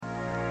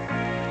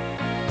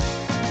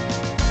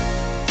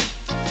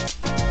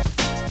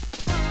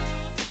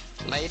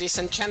Ladies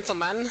and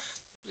gentlemen,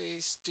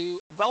 please do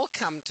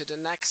welcome to the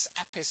next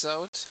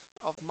episode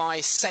of my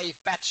Safe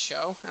Bet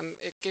Show. And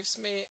it gives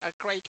me a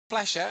great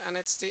pleasure and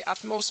it's the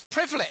utmost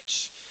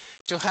privilege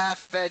to have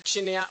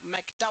Virginia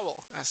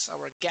McDowell as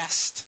our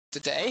guest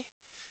today.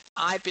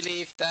 I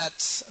believe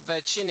that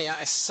Virginia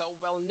is so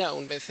well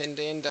known within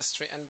the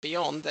industry and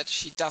beyond that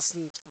she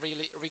doesn't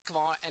really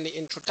require any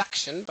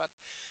introduction. But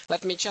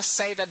let me just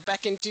say that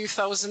back in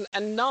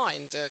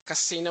 2009, the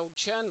Casino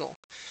Journal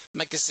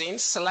magazine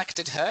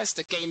selected her as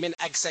the Gaming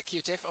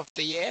Executive of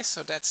the Year.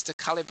 So that's the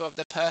caliber of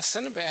the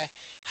person we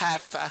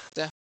have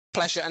the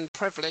pleasure and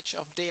privilege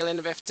of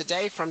dealing with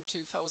today. From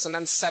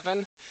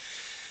 2007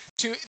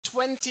 to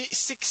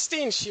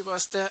 2016, she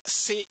was the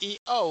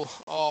CEO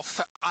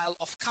of Isle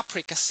of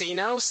Capri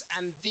Casinos,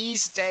 and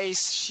these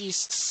days she's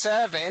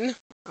serving,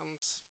 and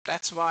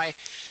that's why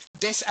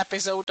this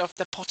episode of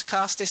the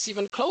podcast is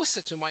even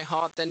closer to my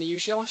heart than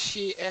usual.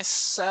 She is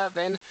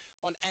serving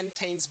on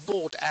Entain's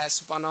board as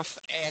one of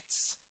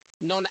its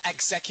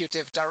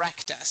non-executive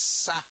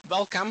directors.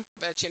 Welcome,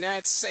 Virginia.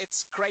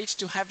 It's great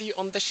to have you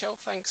on the show.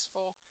 Thanks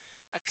for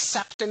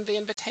accepting the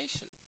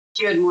invitation.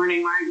 Good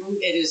morning,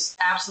 Martin. It is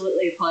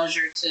absolutely a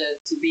pleasure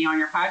to be on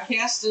your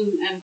podcast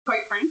and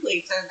quite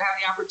frankly, to have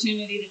the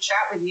opportunity to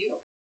chat with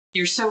you.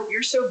 You're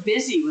so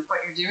busy with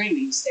what you're doing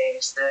these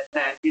days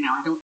that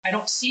I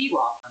don't see you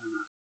often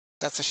enough.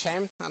 That's a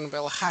shame, and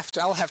I'll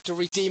have to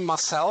redeem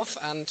myself,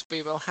 and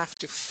we will have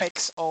to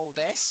fix all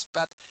this.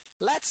 But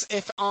let's,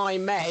 if I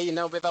may,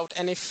 without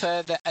any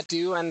further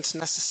ado and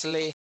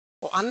necessarily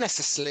or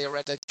unnecessarily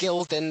rather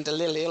gilding the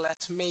lily,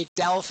 let me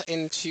delve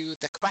into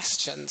the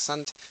questions.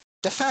 And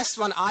the first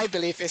one, I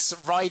believe, is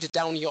right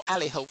down your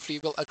alley. Hopefully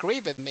you will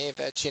agree with me,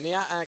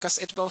 Virginia, because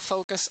it will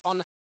focus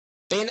on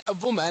being a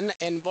woman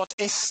in what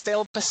is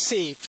still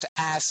perceived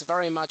as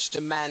very much the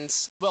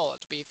man's world.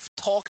 We've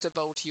talked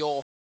about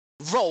your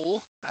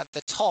role at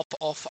the top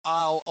of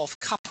Isle of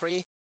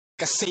Capri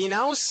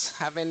Casinos,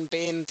 having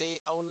been the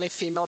only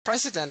female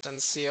president and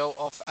CEO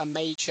of a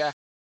major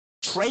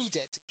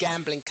traded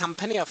gambling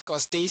company. Of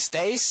course, these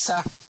days,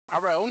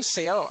 our own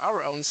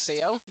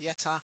CEO,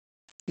 Jetta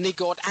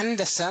Nygaard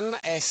Andersen,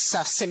 is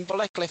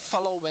symbolically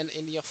following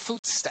in your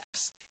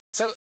footsteps.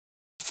 So,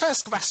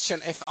 first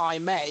question, if I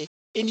may.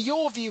 In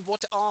your view,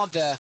 what are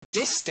the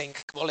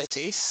distinct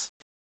qualities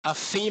a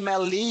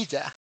female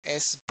leader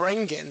is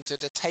bringing to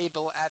the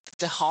table at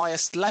the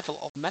highest level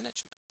of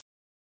management?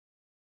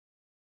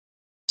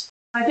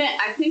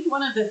 I think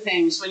one of the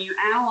things when you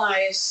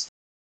analyze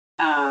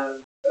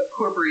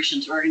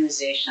corporations,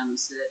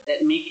 organizations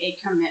that make a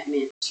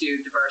commitment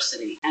to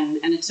diversity, and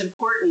it's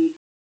important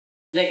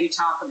that you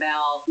talk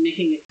about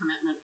making a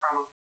commitment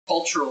from a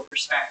cultural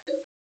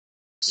perspective.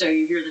 So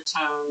you hear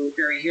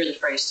the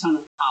phrase tone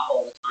at the top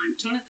all the time.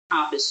 Tone at the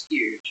top is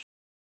huge.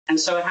 And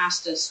so it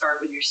has to start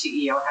with your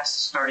CEO, it has to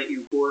start at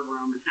your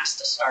boardroom, it has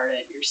to start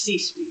at your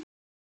C-suite.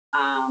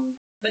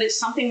 But it's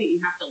something that you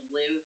have to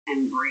live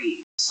and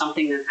breathe,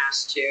 something that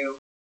has to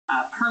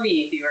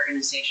permeate the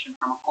organization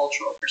from a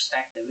cultural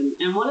perspective.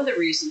 And one of the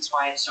reasons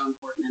why it's so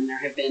important, and there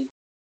have been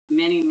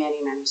many,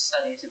 many, many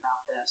studies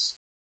about this,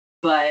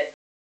 but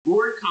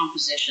board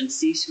composition,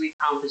 C-suite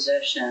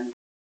composition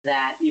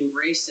that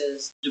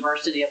embraces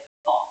diversity of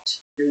thought,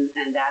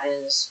 and that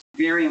is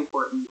very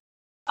important.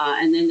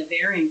 And then the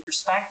varying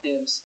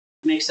perspectives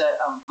makes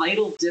a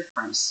vital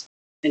difference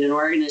in an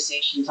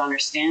organization's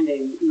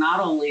understanding, not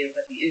only of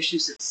the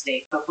issues at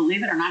stake, but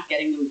believe it or not,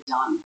 getting them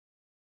done.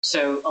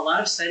 So a lot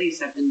of studies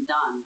have been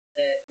done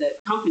that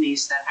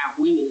companies that have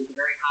women at the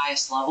very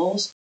highest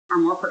levels are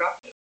more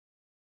productive.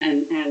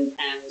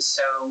 And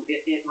so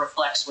it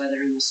reflects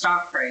whether in the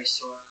stock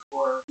price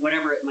or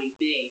whatever it might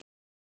be.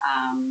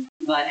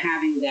 But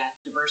having that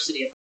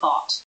diversity of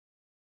thought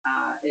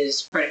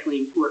is critically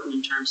important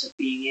in terms of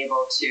being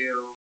able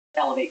to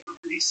elevate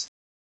companies.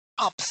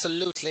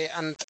 Absolutely.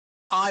 And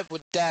I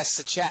would dare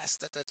suggest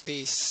that at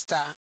least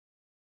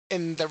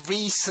in the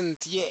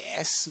recent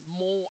years,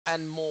 more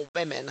and more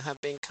women have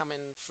been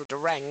coming through the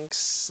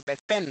ranks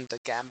within the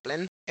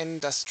gambling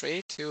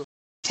industry to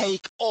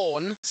take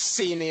on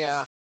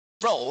senior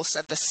roles.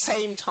 At the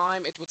same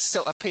time, it would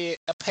still appear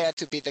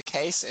to be the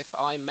case, if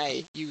I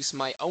may use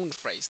my own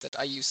phrase that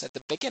I use at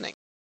the beginning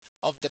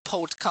of the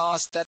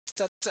podcast, that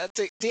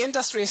the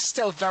industry is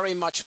still very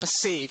much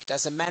perceived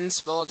as a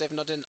men's world, if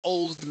not an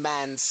old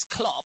man's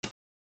club.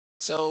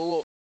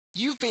 So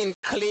you've been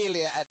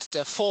clearly at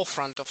the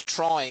forefront of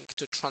trying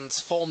to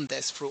transform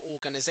this through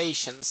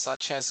organizations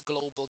such as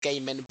Global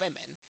Gaming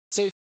Women.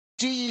 So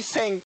do you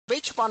think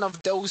which one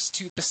of those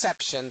two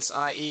perceptions,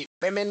 i.e.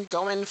 women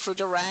going through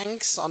the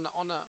ranks on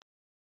a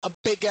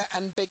bigger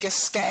and bigger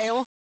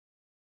scale,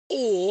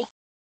 or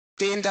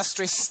the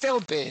industry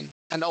still being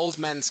an old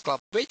man's club,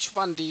 which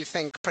one do you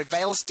think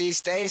prevails these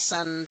days,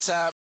 and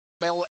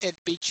will it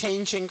be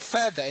changing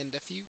further in the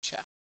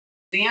future?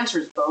 The answer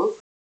is both.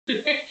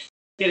 It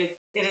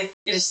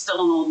is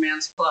still an old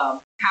man's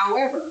club.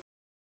 However,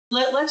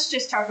 let's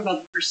just talk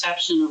about the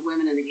perception of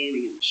women in the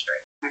gaming industry,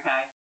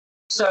 okay?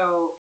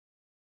 So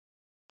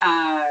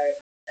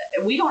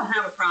we don't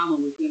have a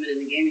problem with women in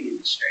the gaming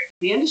industry.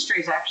 The industry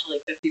is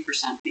actually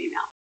 50%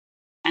 female.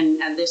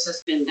 And this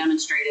has been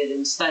demonstrated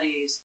in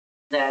studies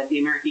that the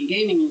American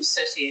Gaming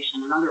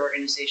Association and other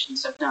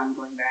organizations have done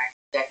going back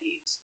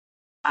decades.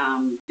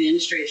 The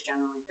industry is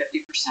generally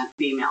 50%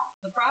 female.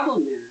 The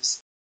problem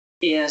is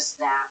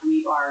that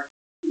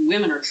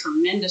women are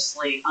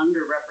tremendously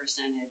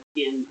underrepresented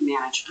in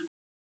management.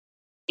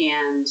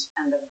 And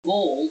the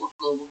goal of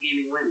Global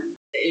Gaming Women,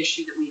 the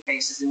issue that we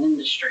face as an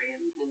industry,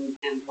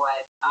 and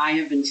what I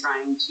have been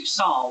trying to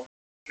solve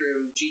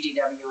through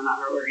GGW and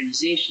other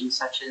organizations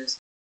such as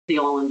the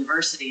All-in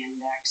Diversity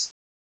Index,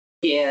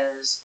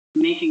 is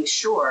making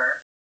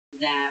sure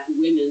that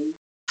women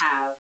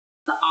have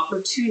the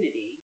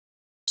opportunity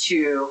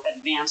to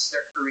advance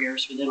their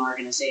careers within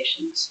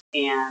organizations.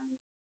 And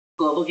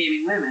Global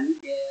Gaming Women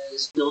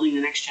is building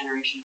the next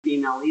generation of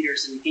female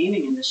leaders in the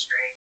gaming industry.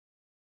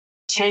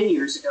 10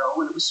 years ago,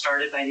 when it was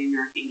started by the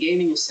American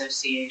Gaming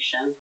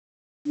Association,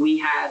 we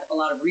had a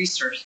lot of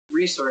resources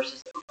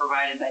that were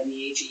provided by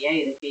the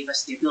AGA that gave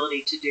us the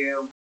ability to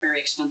do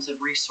very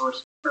expensive research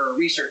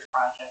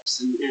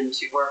projects and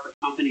to work with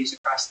companies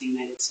across the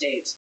United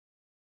States.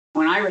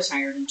 When I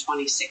retired in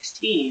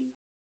 2016,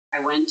 I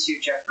went to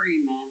Jeff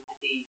Friedman at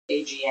the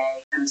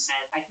AGA and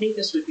said, I think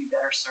this would be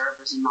better served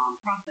as a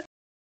nonprofit.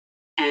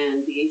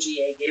 And the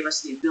AGA gave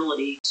us the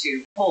ability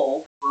to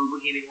pull Global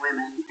Gaming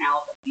Women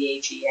out of the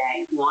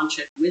AGA, launch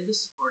it with the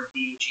support of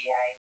the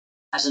AGA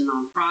as a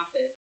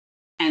nonprofit.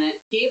 And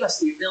it gave us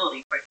the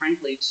ability, quite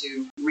frankly,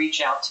 to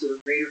reach out to a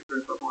greater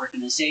group of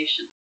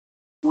organizations.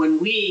 When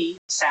we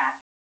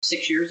sat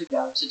 6 years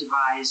ago to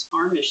devise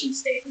our mission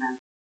statement,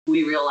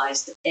 we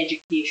realized that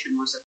education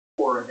was at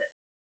the core of it.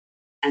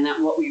 And that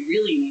what we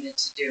really needed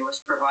to do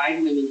was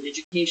provide women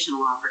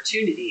educational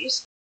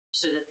opportunities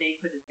so that they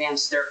could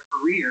advance their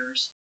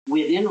careers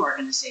within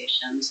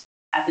organizations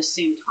at the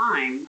same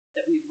time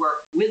that we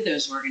worked with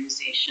those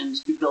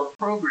organizations to build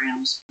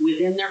programs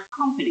within their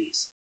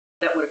companies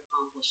that would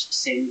accomplish the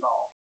same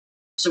goal.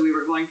 So we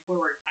were going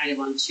forward kind of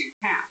on two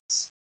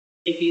paths.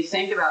 If you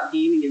think about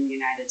gaming in the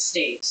United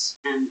States,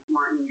 and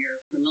Martin, you're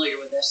familiar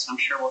with this, I'm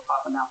sure we'll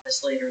talk about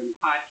this later in the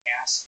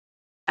podcast,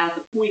 at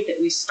the point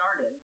that we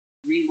started,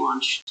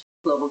 relaunched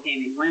Global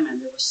Gaming Women,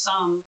 there was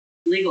some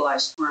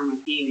legalized form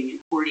of gaming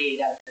in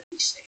 48 out of 50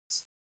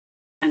 states.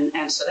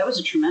 And so that was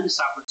a tremendous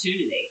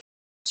opportunity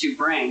to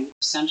bring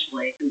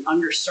essentially an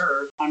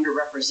underserved,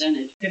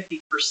 underrepresented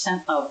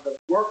 50% of the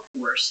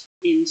workforce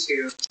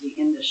into the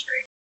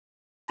industry.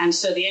 And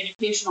so the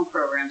educational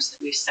programs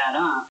that we set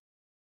up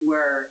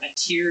were a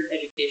tiered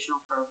educational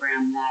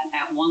program that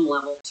at one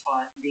level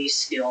taught these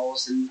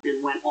skills and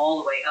went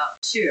all the way up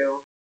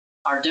to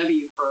our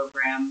W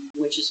program,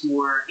 which is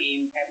more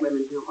aimed at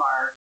women who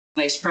are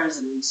vice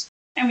presidents.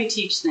 And we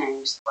teach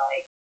things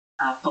like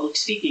public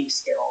speaking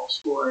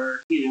skills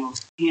or,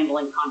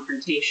 handling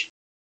confrontation.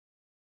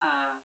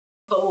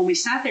 But when we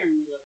sat there and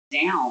we looked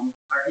down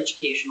our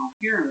educational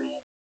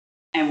pyramid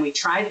and we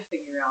tried to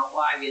figure out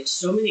why we had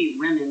so many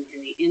women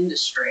in the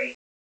industry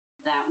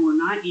that were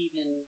not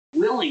even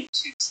willing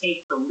to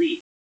take the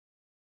leap,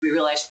 we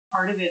realized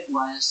part of it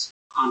was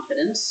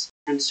confidence.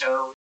 And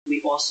so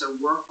we also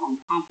work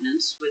on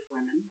confidence with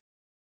women.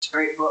 It's a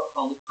great book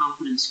called The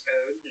Confidence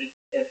Code that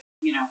if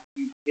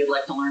you'd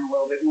like to learn a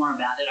little bit more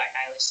about it, I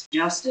highly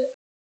suggest it.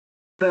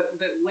 But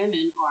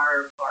women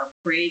are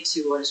prey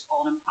to what is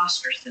called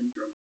imposter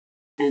syndrome.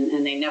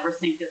 And they never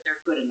think that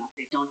they're good enough.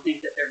 They don't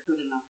think that they're good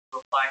enough to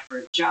apply for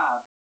a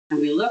job. And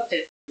we looked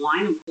at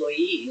line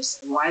employees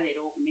and why they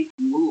don't make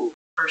the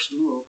first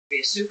move to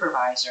be a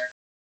supervisor.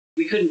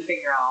 We couldn't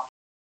figure out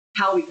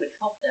how we could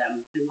help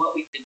them and what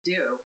we could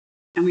do.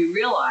 And we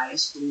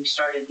realized when we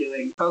started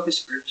doing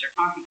focus groups or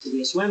talking to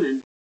these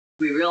women,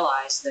 we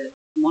realized that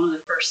one of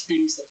the first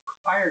things that's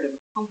required of a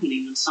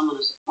company when someone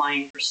is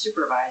applying for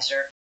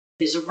supervisor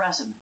is a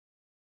resume.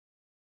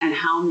 And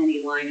how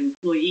many line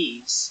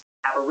employees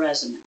have a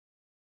resume?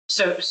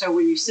 So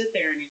when you sit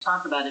there and you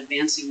talk about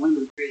advancing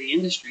women through the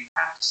industry, you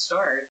have to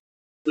start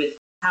with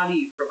how do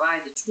you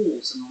provide the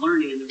tools and the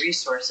learning and the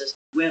resources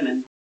to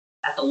women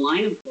at the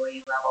line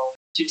employee level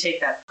to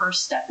take that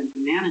first step into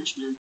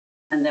management.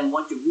 And then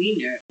what do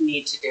we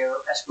need to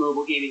do as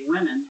Global Gaming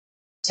Women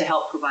to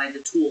help provide the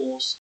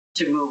tools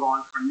to move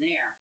on from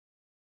there?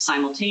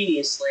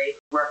 Simultaneously,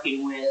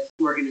 working with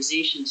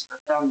organizations that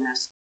have done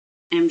this.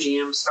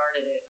 MGM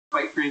started it,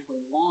 quite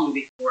frankly, long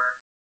before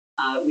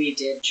we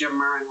did. Jim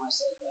Murren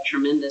was a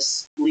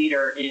tremendous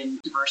leader in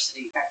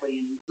diversity, equity,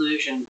 and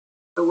inclusion,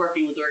 but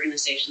working with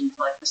organizations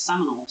like the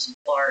Seminoles in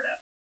Florida,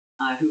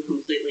 who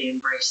completely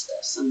embrace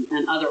this,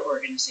 and other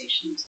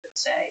organizations that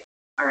say,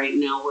 all right,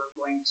 now we're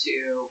going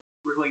to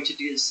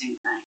do the same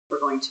thing. We're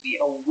going to be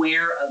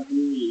aware of the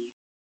need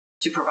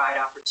to provide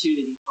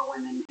opportunity for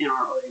women in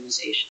our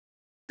organization.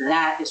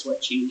 That is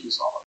what changes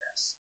all of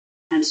this.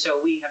 And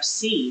so we have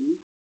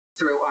seen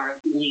through our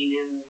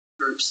lean-in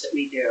groups that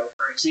we do,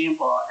 for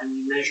example, and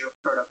we measure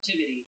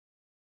productivity,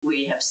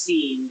 we have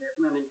seen that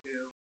women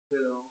who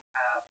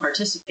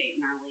participate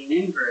in our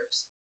lean-in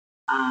groups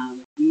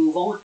move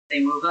on. They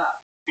move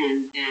up.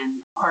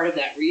 And part of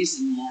that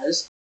reason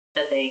is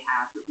that they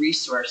have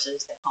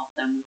resources that help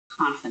them with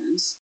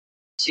confidence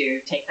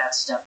to take that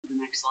step to the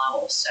next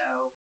level.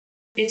 So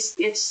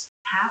it's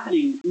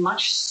happening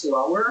much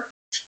slower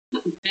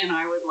than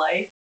I would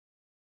like.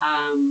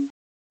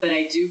 But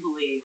I do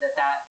believe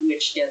that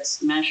which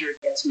gets measured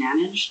gets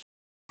managed.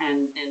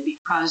 And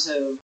because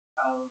of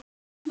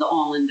the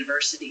All-in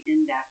Diversity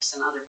Index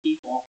and other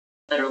people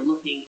that are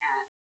looking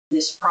at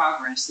this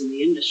progress in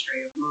the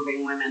industry of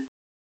moving women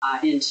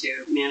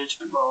into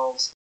management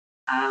roles,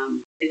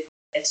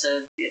 it's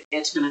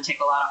going to take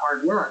a lot of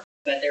hard work,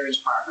 but there is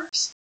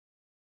progress.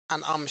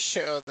 And I'm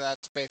sure that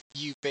with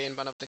you being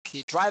one of the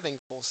key driving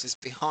forces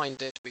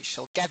behind it, we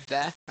shall get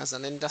there as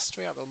an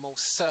industry. I will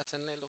most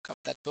certainly look up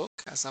that book,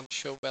 as I'm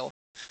sure will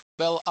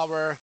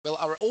our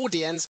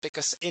audience,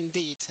 because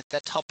indeed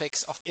the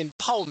topics of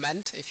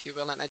empowerment, if you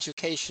will, and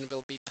education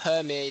will be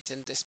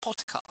permeating this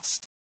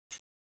podcast.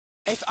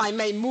 If I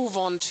may move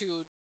on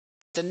to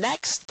the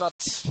next,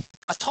 but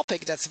a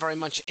topic that's very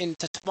much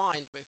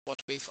intertwined with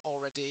what we've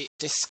already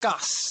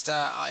discussed.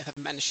 I have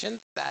mentioned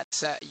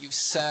that you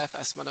serve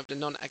as one of the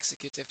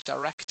non-executive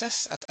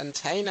directors at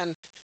Entain, and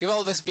you've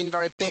always been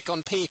very big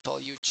on people.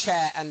 You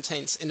chair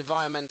Entain's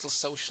Environmental,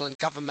 Social and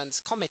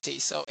Governance Committee.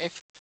 So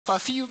if for a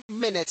few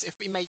minutes, if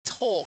we may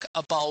talk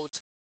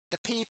about the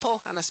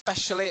people, and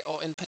especially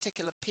or in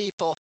particular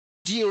people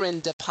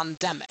during the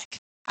pandemic.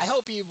 I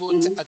hope you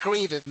would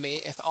agree with me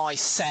if I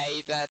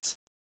say that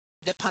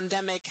the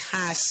pandemic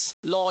has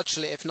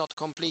largely, if not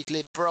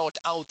completely, brought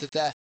out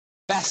the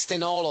best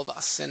in all of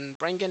us in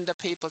bringing the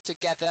people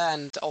together,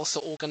 and also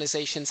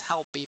organizations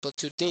help people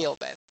to deal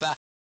with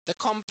the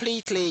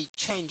completely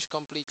changed,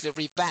 completely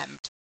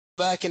revamped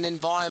working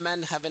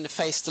environment, having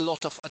faced a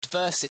lot of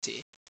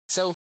adversity.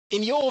 So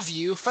in your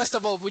view, first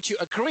of all, would you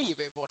agree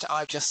with what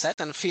I've just said,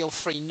 and feel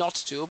free not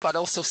to, but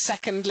also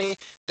secondly,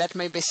 that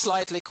may be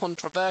slightly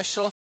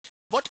controversial,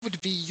 what would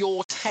be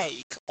your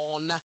take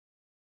on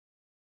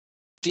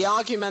the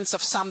arguments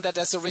of some that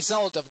as a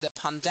result of the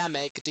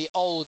pandemic, the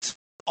old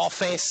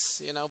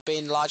office,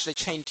 being largely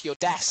chained to your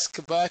desk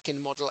working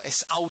model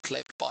is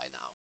outlived by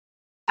now?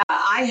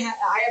 I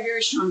have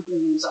very strong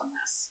feelings on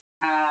this.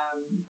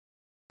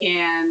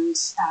 And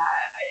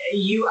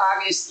you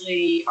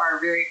obviously are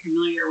very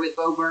familiar with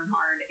Bo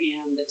Bernhard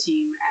and the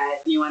team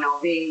at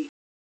UNLV.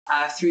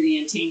 Through the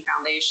Entain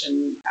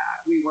Foundation,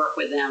 we work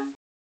with them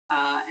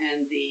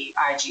and the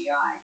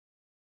IGI.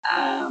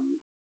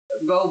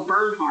 Bo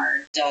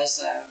Bernhard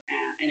does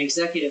an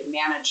executive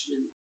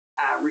management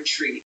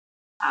retreat,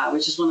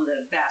 which is one of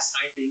the best,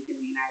 I think, in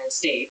the United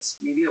States,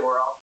 maybe the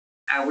world,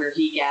 where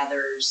he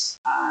gathers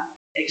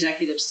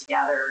executives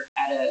together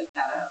at a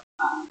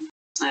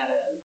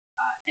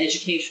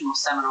educational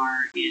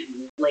seminar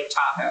in Lake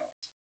Tahoe.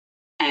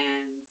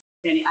 And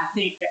I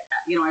think,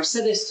 I've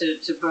said this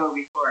to Bo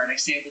before, and I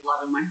say it with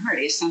love in my heart.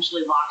 He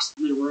essentially locks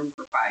them in a room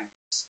for 5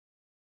 years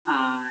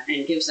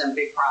and gives them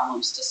big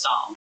problems to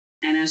solve.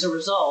 And as a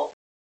result,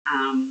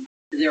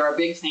 there are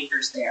big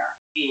thinkers there,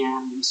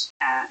 and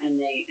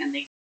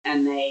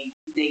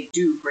they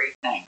do great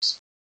things.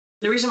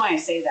 The reason why I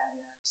say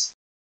that is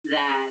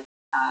that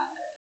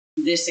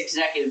this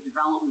executive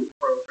development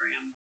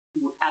program,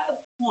 at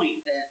the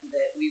point that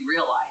we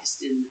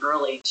realized in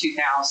early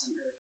 2000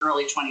 or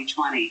early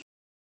 2020,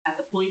 at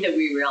the point that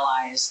we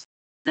realized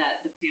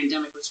that the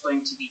pandemic was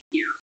going to be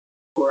here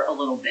for a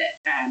little bit,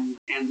 and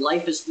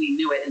life as we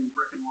knew it in the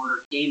brick and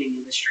mortar gaming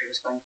industry was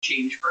going to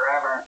change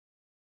forever,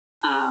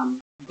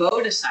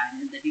 Bo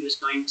decided that he was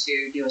going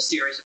to do a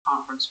series of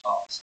conference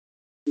calls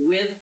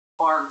with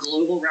our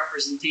global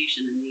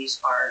representation, and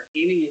these are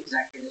gaming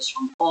executives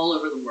from all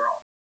over the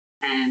world,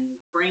 and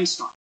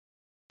brainstorm.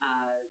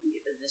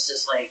 This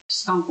is like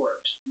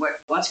skunkworks.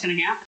 What's going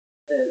to happen?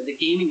 The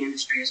gaming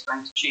industry is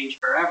going to change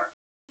forever.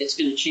 It's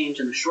going to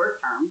change in the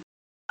short term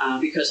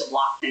because of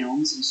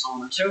lockdowns and so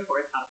on and so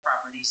forth, how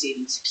properties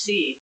even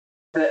succeed.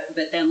 But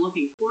then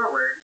looking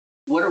forward,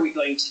 what are we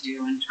going to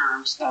do in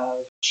terms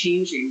of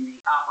changing the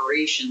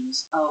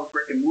operations of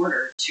brick and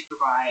mortar to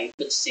provide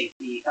for the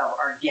safety of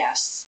our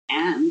guests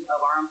and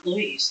of our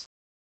employees?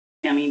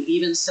 I mean,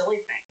 even silly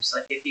things,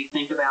 like if you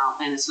think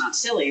about, and it's not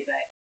silly,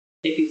 but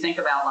if you think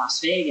about Las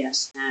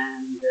Vegas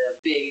and the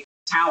big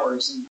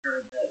towers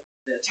or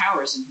the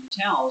towers and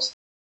hotels,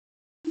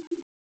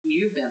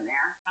 you've been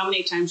there. How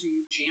many times are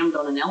you jammed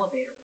on an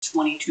elevator with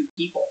 22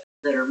 people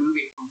that are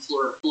moving from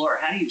floor to floor?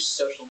 How do you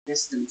social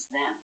distance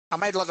then? I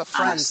made a lot of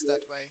friends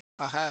that way.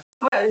 I have.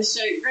 Well, it's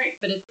so great,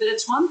 but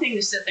it's one thing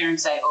to sit there and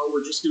say, "Oh,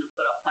 we're just going to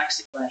put up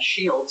plexiglass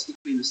shields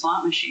between the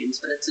slot machines,"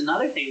 but it's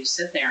another thing to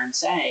sit there and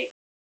say,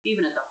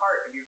 even at the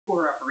heart of your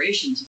core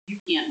operations, if you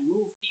can't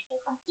move people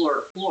from floor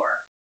to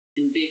floor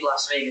in big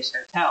Las Vegas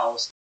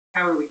hotels,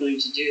 how are we going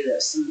to do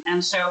this?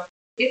 And so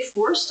it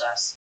forced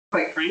us,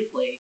 quite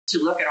frankly,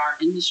 to look at our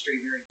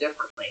industry very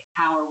differently.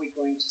 How are we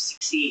going to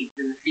succeed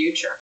in the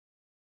future?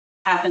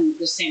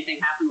 The same thing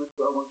happened with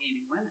Global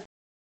Gaming Women.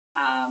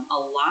 A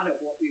lot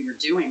of what we were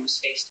doing was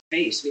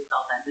face-to-face. We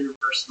felt that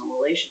interpersonal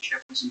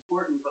relationship was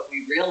important, but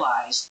we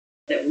realized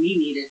that we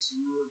needed to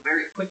move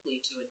very quickly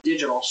to a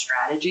digital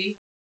strategy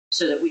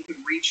so that we could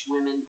reach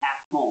women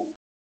at home.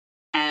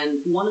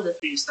 And one of the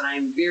things that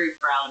I'm very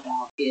proud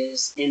about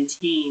is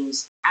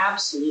Entain's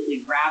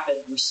absolutely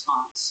rapid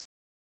response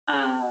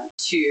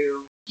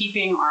to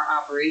keeping our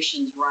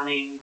operations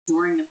running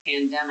during the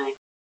pandemic,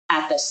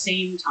 at the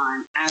same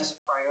time as a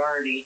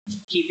priority,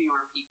 keeping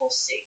our people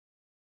safe.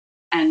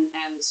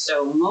 And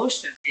so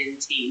most of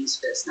Entain's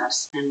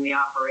business, and we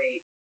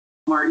operate,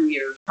 Martin,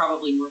 you're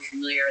probably more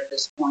familiar at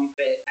this point,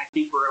 but I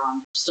think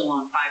we're still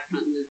on 5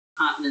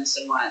 continents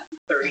and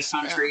 30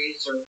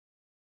 countries, or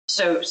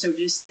so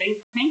just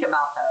think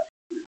about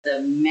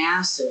the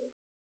massive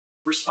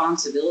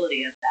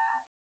responsibility of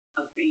that,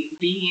 of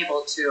being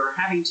able to, or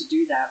having to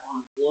do that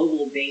on a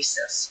global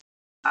basis,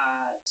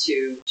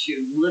 to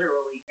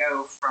literally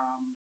go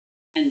from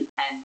an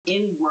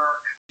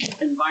in-work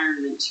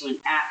environment to an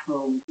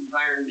at-home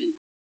environment,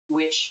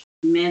 which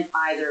meant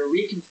either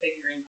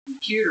reconfiguring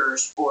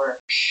computers or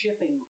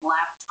shipping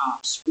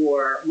laptops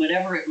or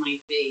whatever it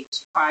might be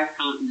to 5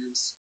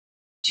 continents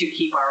to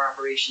keep our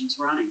operations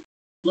running.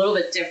 A little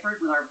bit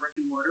different with our brick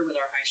and mortar, with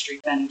our high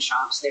street vending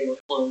shops. They were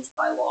closed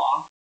by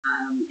law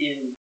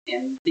in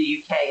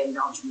the UK and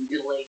Belgium and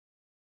Italy.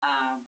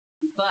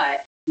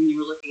 But when you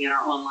were looking at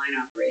our online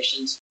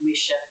operations, we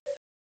shifted.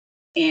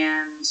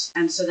 And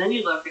so then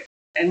you look at,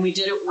 and we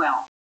did it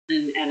well,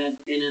 and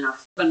in a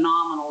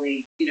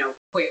phenomenally,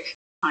 quick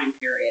time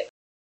period.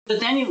 But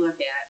then you look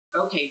at,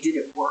 okay, did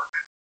it work?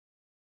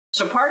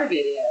 So part of it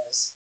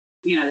is,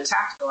 the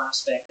tactical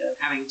aspect of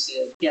having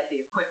to get the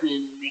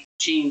equipment and make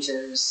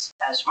changes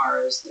as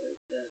far as the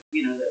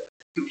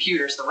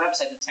computers, the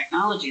website, the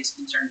technology is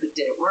concerned. But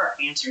did it work?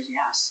 The answer is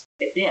yes,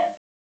 it did.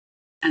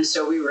 And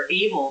so we were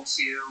able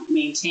to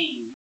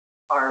maintain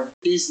our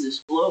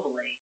business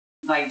globally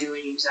by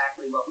doing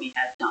exactly what we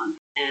had done.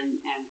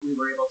 And we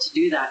were able to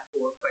do that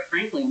for, quite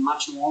frankly, a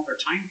much longer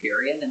time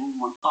period than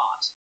anyone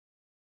thought.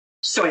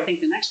 So I think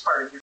the next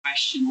part of your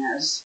question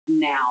is,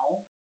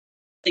 now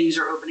things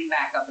are opening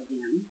back up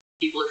again.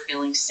 People are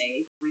feeling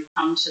safe. We've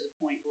come to the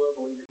point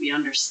globally that we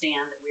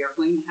understand that we are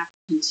going to have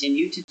to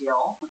continue to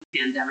deal with the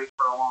pandemic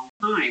for a long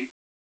time.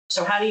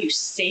 So how do you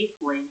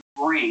safely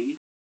bring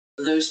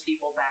those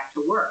people back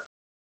to work?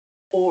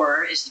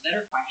 Or is the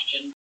better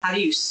question, how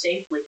do you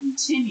safely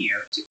continue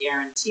to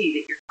guarantee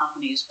that your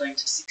company is going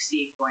to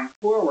succeed going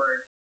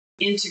forward,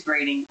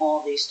 integrating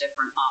all these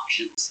different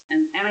options?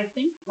 And I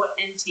think what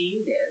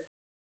Entain did,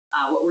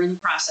 what we're in the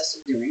process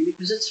of doing,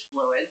 because it's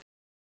fluid,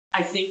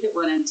 I think that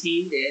what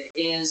Entain did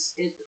is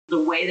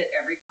the way that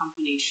every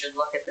company should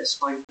look at this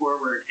going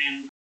forward.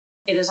 And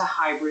it is a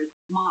hybrid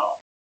model.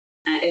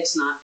 And it's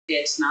not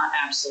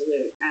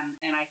absolute. And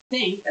I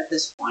think at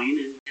this point,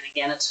 and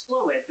again, it's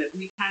fluid, but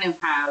we kind of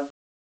have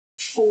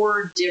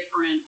 4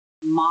 different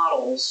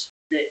models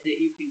that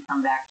you can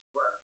come back to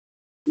work.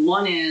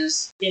 One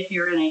is, if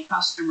you're in a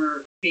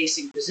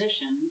customer-facing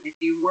position, if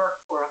you work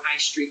for a high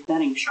street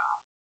betting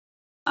shop,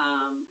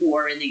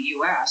 or in the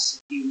U.S.,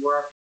 if you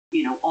work,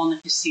 on the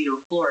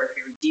casino floor, if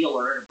you're a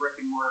dealer at a brick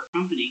and mortar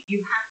company,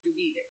 you have to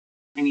be there.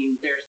 I mean,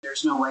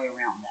 there's no way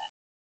around that.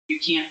 You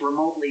can't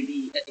remotely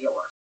be a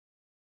dealer.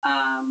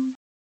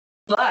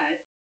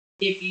 But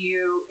if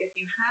you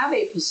have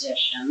a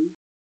position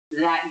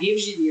that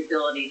gives you the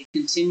ability to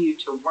continue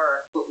to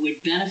work, but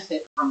would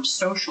benefit from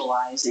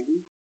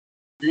socializing,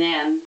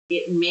 then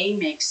it may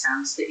make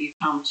sense that you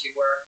come to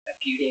work a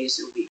few days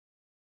a week.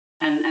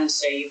 And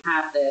so you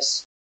have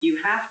this,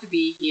 you have to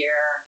be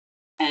here,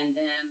 and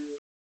then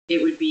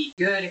it would be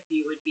good if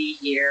you would be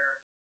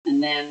here.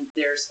 And then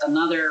there's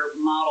another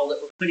model that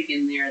we're putting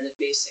in there that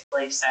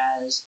basically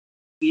says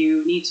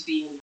you need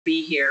to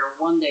be here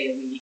 1 day a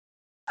week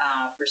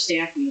for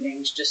staff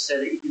meetings, just so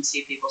that you can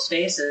see people's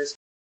faces.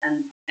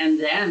 And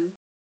then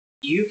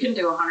you can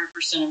do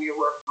 100% of your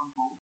work from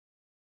home.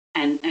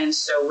 And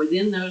so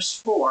within those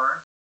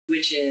 4,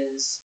 which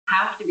is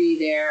have to be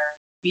there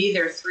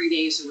 3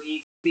 days a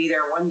week, be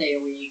there 1 day a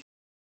week,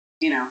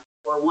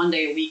 or 1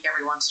 day a week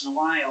every once in a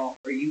while,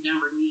 or you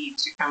never need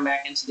to come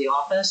back into the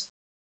office,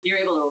 you're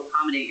able to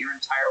accommodate your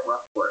entire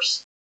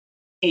workforce.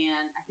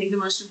 And I think the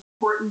most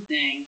important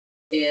thing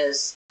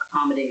is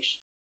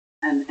accommodation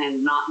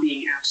and not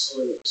being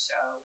absolute.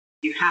 So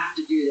you have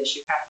to do this,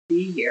 you have to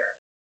be here.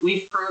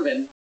 We've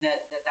proven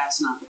that that's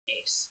not the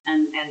case.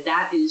 And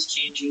that is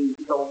changing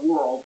the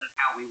world of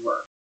how we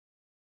work.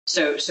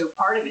 So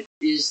part of it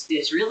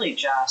is really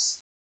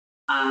just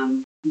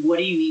what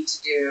do you need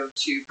to do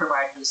to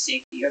provide for the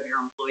safety of your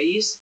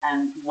employees,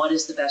 and what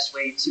is the best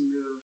way to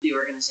move the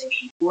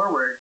organization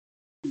forward.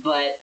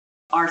 But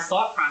our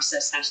thought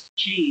process has to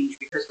change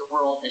because the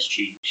world has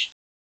changed.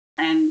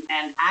 And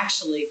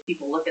actually, some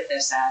people look at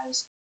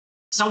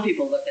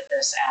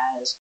this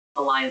as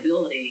a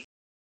liability.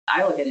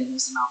 I look at it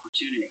as an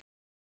opportunity.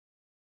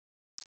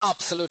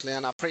 Absolutely,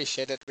 and I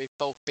appreciate it. We've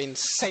both been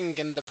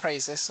singing the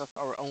praises of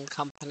our own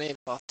company,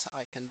 but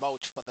I can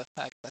vouch for the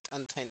fact that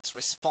Entain's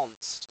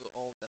response to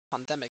all the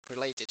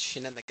pandemic-related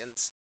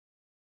shenanigans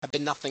have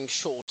been nothing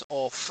short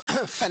of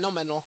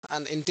phenomenal.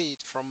 And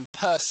indeed, from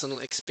personal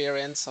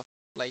experience of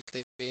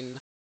lately been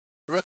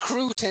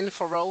recruiting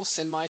for roles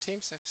in my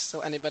team. So if there's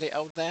still anybody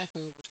out there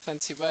who would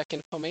fancy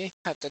working for me,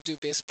 have the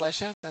dubious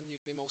pleasure, then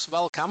you'd be most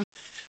welcome.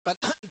 But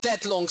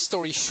that long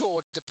story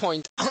short, the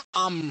point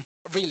I'm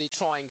really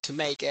trying to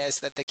make is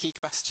that the key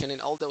question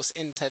in all those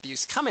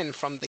interviews coming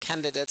from the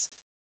candidates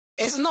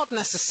is not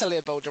necessarily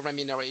about the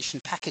remuneration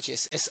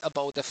packages, it's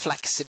about the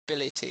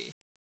flexibility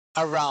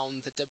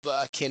around the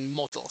working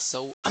model.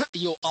 So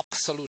you're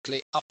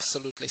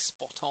absolutely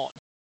spot on.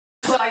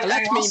 Well, I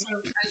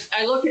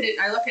look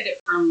at it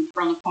from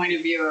the point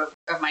of view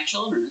of my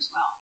children as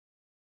well.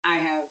 I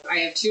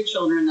have 2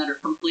 children that are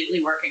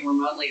completely working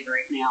remotely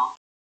right now,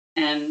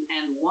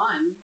 and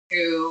one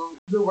who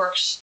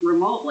works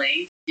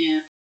remotely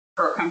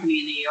for a company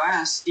in the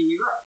U.S. in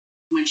Europe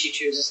when she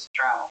chooses to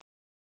travel.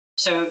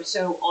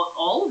 So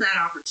all of that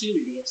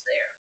opportunity is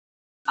there.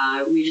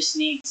 We just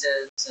need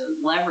to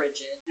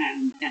leverage it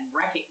and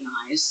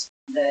recognize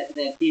that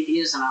it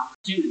is an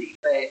opportunity.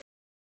 But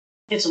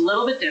it's a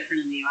little bit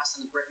different in the U.S.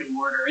 in the brick and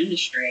mortar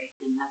industry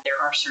in that there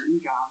are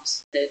certain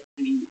jobs that,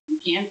 I mean, you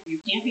can't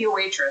be a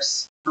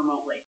waitress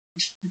remotely.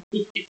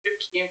 You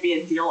can't be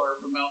a dealer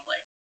remotely.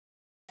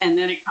 And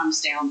then it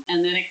comes down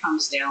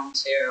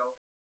to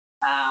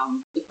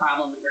the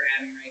problem that we're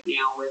having right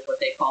now with what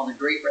they call the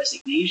Great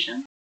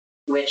Resignation,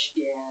 which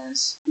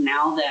is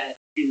now that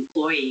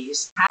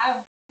employees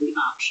have the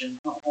option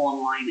of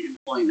online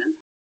employment.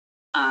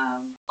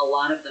 A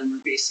lot of them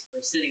are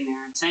basically sitting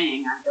there and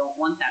saying, I don't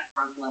want that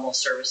front level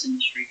service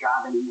industry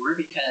job anymore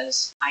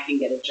because I can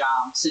get a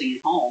job sitting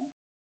at home,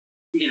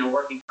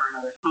 working for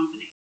another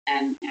company.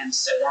 And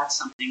so that's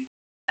something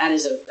that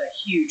is a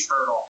huge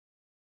hurdle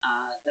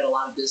that a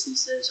lot of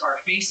businesses are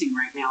facing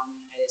right now in the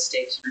United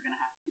States and are going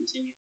to have to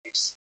continue to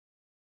face.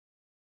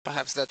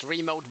 Perhaps that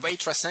remote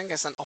waitressing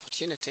is an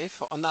opportunity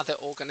for another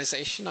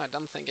organization. I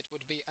don't think it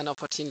would be an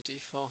opportunity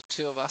for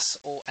 2 of us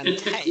or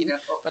Entain. No.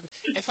 But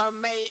if I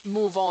may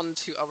move on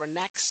to our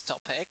next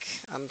topic,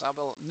 and I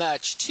will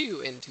merge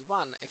 2 into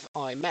 1, if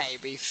I may.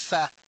 We've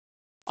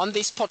on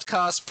this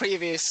podcast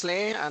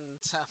previously, and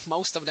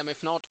most of them,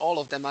 if not all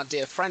of them, are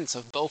dear friends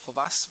of both of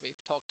us.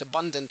 We've talked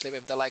abundantly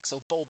with the likes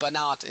of Bo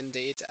Bernard,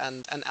 indeed,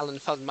 and Alan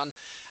Feldman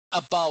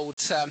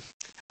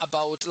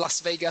about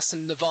Las Vegas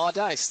and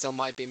Nevada. I still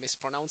might be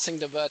mispronouncing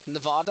the word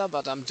Nevada,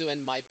 but I'm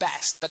doing my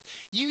best. But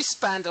you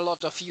spent a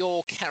lot of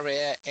your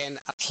career in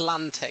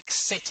Atlantic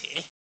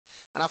City.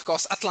 And of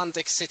course,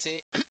 Atlantic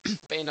City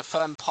being a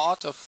firm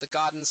part of the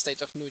Garden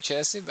State of New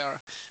Jersey, where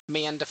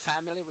me and the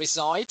family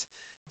reside.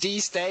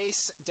 These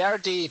days, they're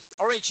the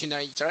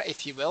originator,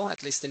 if you will,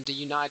 at least in the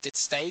United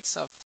States,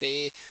 of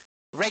the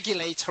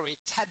regulatory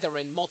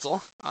tethering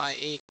model,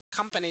 i.e.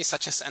 companies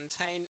such as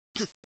Entain,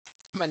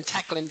 when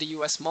tackling the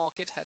US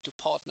market, had to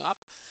partner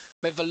up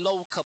with a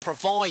local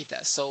provider.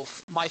 So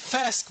my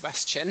first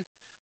question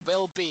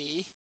will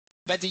be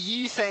whether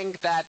you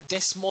think that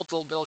this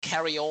model will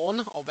carry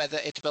on or whether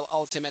it will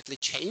ultimately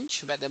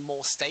change, whether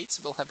more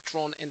states will have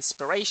drawn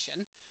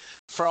inspiration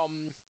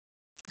from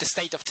the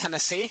state of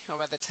Tennessee, or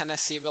whether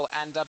Tennessee will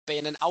end up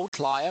being an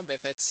outlier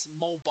with its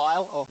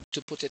mobile, or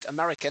to put it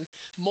American,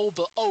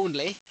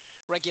 mobile-only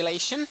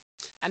regulation.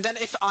 And then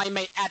if I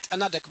may add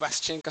another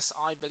question, because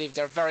I believe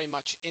they're very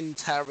much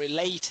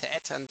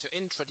interrelated, and to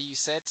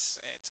introduce it,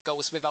 it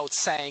goes without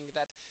saying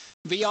that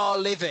we are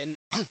living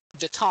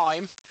the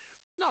time,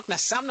 not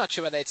necessarily, I'm not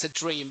sure whether it's a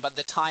dream, but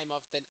the time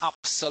of the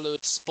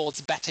absolute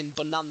sports betting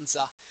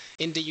bonanza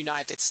in the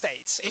United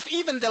States. If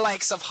even the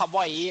likes of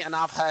Hawaii, and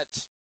I heard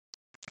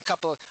a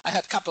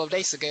couple of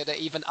days ago that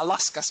even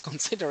Alaska's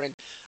considering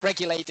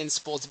regulating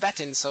sports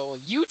betting, so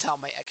Utah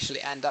may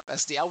actually end up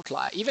as the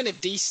outlier. Even if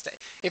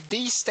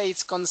these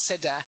states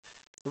consider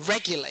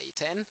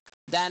regulating,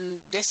 then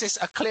this is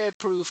a clear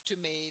proof to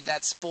me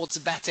that sports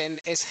betting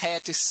is here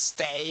to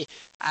stay,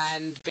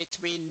 and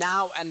between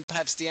now and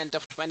perhaps the end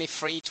of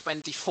 23,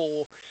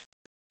 24,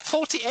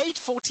 48,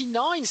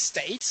 49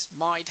 states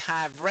might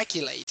have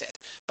regulated.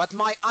 But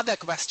my other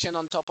question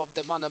on top of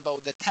the one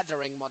about the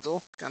tethering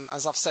model, and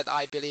as I've said,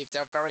 I believe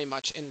they're very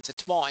much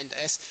intertwined,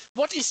 is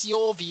what is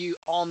your view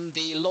on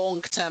the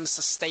long-term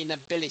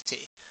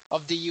sustainability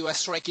of the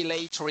US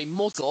regulatory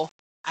model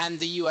and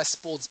the US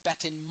sports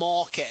betting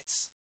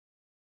markets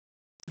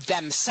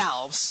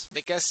themselves?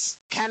 Because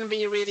can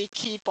we really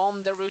keep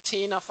on the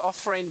routine of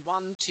offering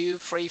 1, 2,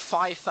 3,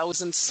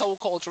 5,000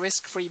 so-called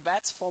risk-free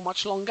bets for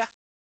much longer?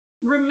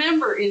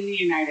 Remember, in the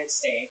United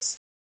States,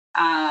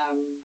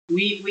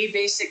 we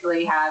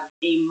basically have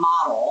a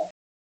model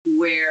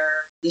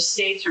where the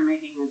states are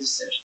making the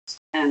decisions.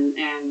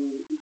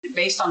 And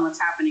based on what's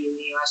happening in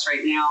the U.S.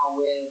 right now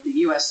with the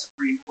U.S.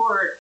 Supreme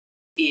Court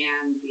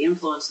and the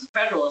influence of the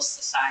Federalist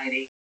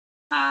Society,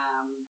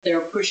 they're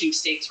pushing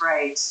states'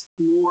 rights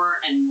more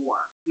and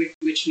more,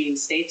 which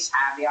means states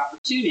have the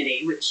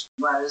opportunity, which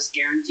was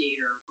guaranteed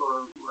or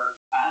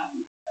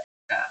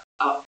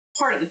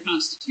part of the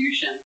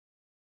Constitution,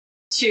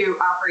 to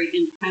operate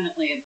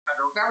independently of the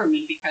federal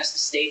government, because the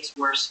states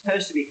were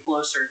supposed to be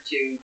closer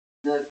to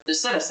the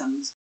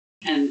citizens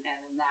and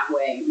in that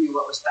way knew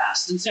what was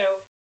best. And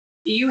so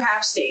you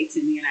have states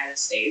in the United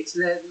States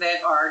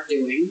that are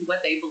doing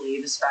what they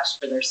believe is best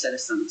for their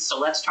citizens. So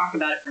let's talk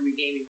about it from a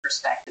gaming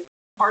perspective.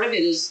 Part of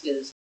it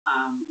is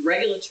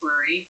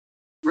regulatory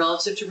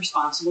relative to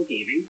responsible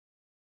gaming,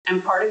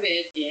 and part of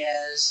it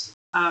is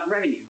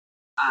revenue.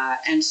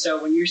 And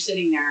so when you're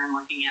sitting there and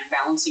looking at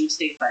balancing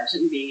state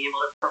budget and being able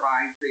to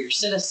provide for your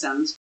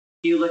citizens,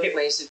 you look at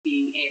ways of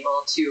being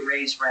able to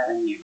raise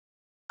revenue.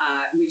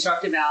 We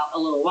talked about a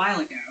little while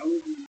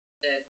ago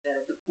that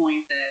at the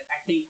point that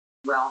I think,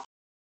 well,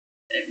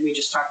 we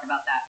just talked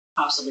about that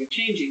possibly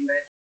changing,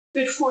 but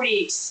we had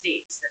 48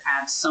 states that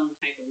had some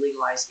type of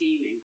legalized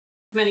gaming.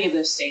 Many of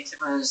those states, it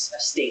was a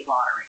state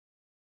lottery.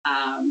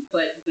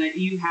 But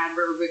you had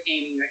riverboat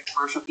gaming, you had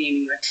commercial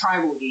gaming, you had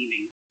tribal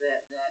gaming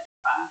that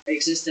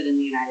existed in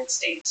the United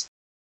States.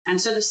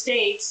 And so the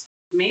states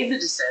made the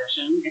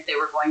decision, if they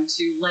were going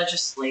to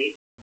legislate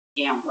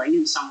gambling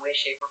in some way,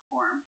 shape, or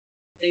form,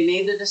 they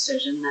made the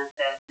decision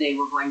that they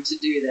were going to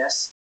do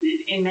this,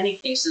 in many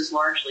cases,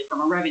 largely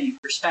from a revenue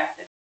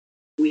perspective.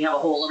 We have a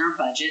hole in our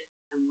budget,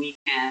 and we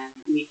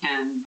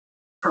can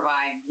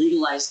provide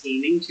legalized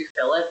gaming to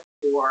fill it,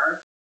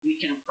 or we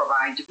can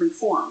provide different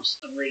forms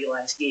of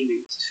legalized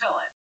gaming to fill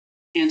it.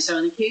 And so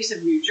in the case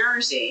of New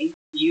Jersey,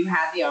 you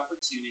had the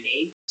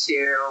opportunity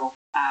to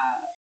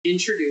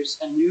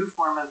introduce a new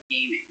form of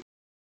gaming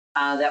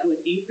that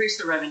would increase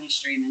the revenue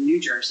stream in New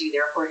Jersey,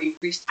 therefore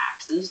increase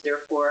taxes,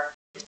 therefore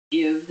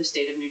give the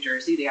state of New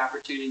Jersey the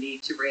opportunity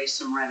to raise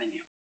some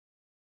revenue.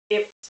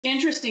 It's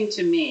interesting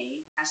to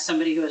me, as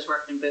somebody who has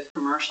worked in both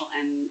commercial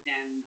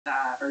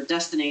or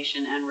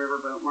destination and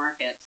riverboat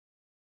markets,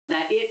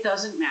 that it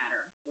doesn't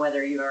matter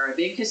whether you are a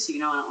big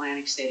casino in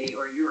Atlantic City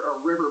or you're a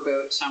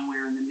riverboat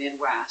somewhere in the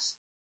Midwest,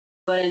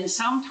 but in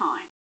some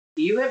time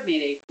you have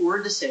made a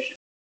poor decision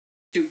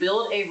to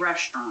build a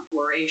restaurant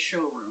or a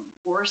showroom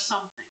or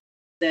something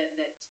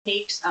that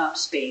takes up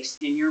space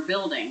in your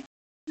building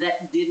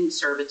that didn't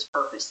serve its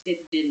purpose.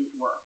 It didn't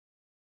work.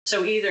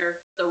 So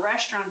either the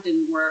restaurant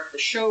didn't work, the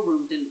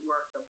showroom didn't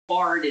work, the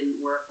bar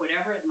didn't work,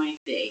 whatever it might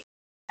be.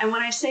 And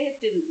when I say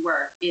it didn't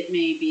work, it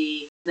may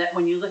be that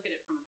when you look at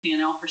it from a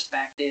P&L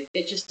perspective,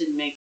 it just didn't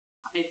make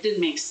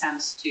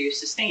sense to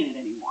sustain it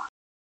anymore.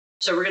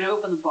 So we're going to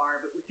open the bar,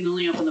 but we can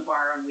only open the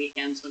bar on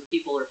weekends when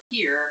people are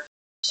here.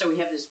 So we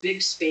have this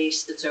big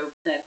space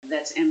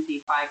that's empty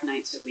 5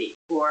 nights a week.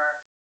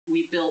 Or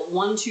we built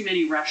one too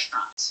many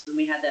restaurants and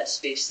we had that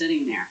space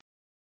sitting there.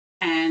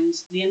 And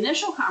the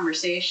initial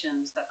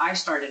conversations that I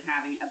started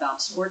having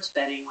about sports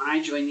betting when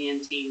I joined the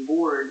Entain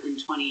board in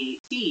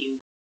 2018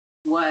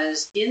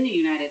 was in the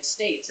United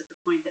States at the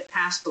point that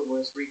PASPA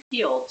was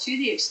repealed, to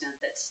the extent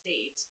that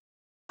states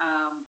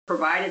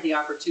provided the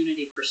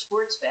opportunity for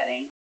sports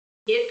betting.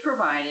 It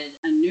provided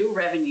a new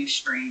revenue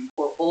stream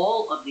for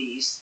all of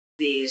these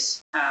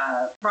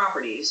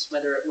properties,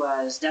 whether it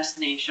was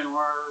destination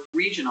or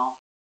regional,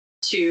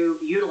 to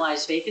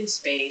utilize vacant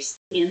space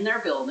in their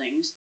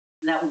buildings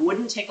that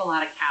wouldn't take a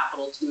lot of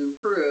capital to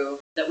improve,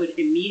 that would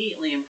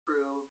immediately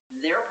improve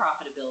their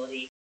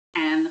profitability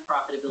and the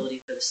profitability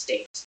for the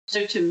states.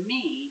 So to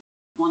me,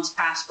 once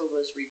PASPA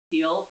was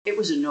repealed, it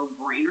was a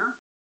no-brainer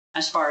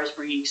as far as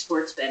bringing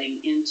sports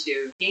betting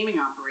into gaming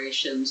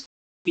operations,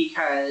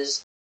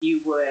 because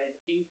you would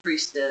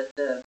increase the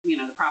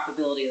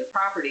profitability of the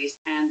properties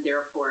and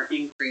therefore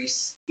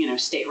increase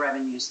state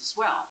revenues as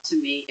well.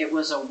 To me, it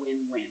was a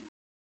win-win.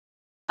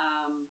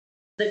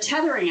 The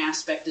tethering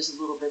aspect is a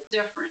little bit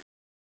different.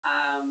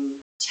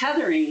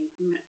 Tethering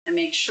and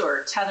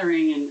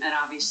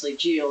obviously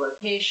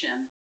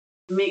geolocation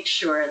make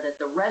sure that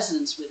the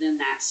residents within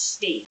that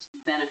state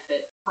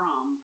benefit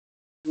from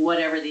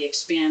whatever the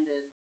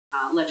expanded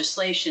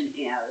legislation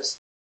is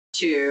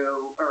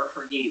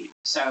for gaming.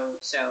 So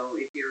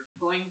if you're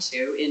going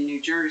to, in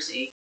New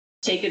Jersey,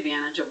 take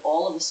advantage of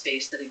all of the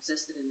space that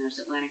existed in those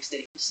Atlantic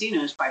City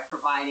casinos by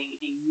providing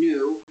a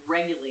new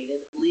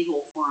regulated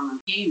legal form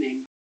of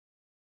gaming,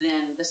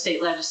 then the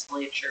state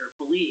legislature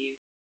believed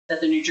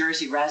that the New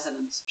Jersey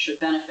residents should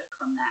benefit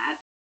from that.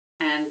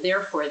 And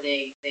therefore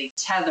they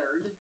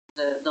tethered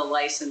the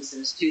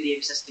licenses to the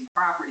existing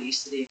properties,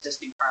 so the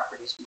existing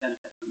properties would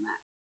benefit from that.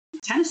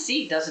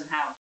 Tennessee doesn't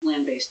have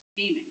land-based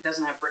gaming,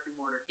 doesn't have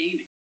brick-and-mortar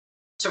gaming.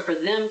 So for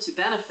them to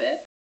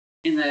benefit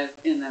in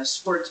the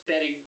sports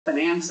betting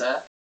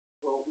bonanza,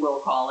 we'll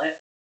call it,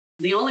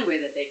 the only way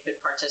that they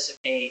could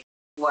participate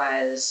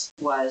was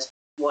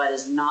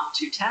not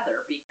to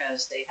tether,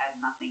 because they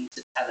had nothing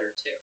to tether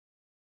to.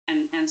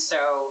 And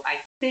so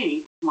I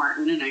think,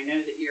 Martin, and I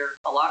know that you're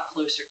a lot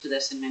closer to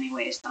this in many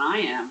ways than I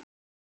am,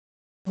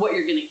 what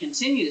you're going to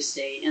continue to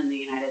see in the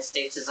United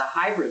States is a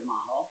hybrid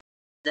model,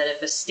 that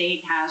if a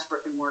state has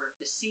brick-and-mortar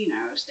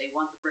casinos, they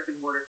want the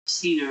brick-and-mortar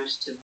casinos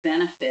to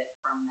benefit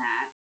from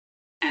that,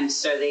 and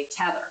so they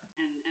tether.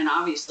 And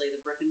obviously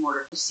the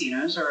brick-and-mortar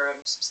casinos are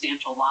a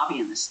substantial lobby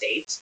in the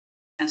states,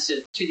 and so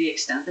to the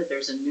extent that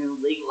there's a new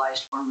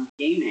legalized form of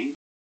gaming,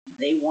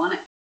 they want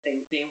it.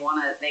 They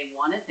want it. They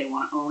want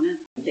to own it.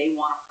 They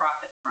want to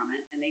profit from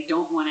it, and they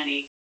don't want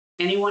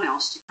anyone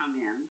else to come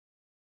in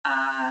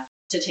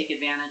to take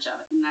advantage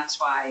of it. And that's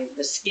why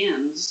the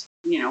skins,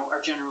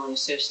 are generally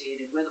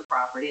associated with a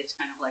property. It's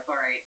kind of like, all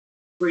right,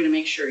 we're going to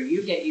make sure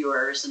you get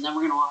yours, and then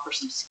we're going to offer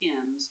some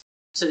skins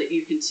so that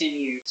you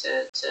continue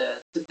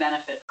to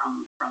benefit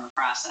from the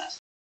process.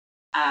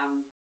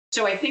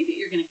 So I think that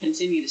you're going to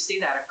continue to see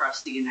that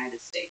across the United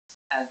States,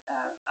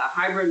 a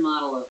hybrid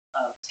model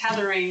of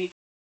tethering,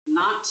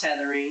 not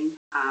tethering,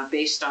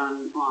 based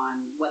on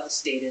what the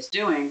state is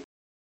doing.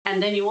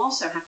 And then you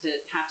also have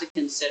to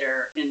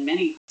consider in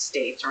many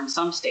states, or in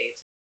some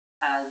states,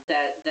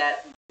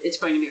 that it's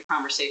going to be a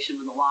conversation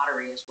with the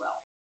lottery as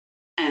well.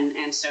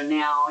 And so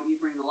now you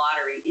bring the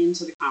lottery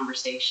into the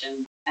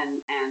conversation,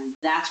 and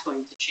that's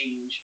going to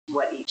change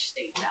what each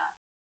state does.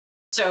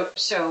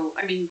 So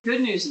I mean,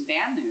 good news and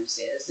bad news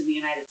is in the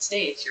United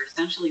States, you're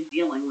essentially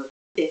dealing with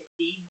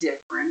 50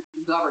 different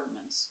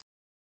governments.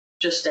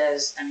 Just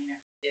as, I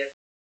mean, if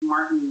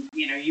Martin,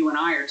 you and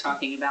I are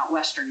talking about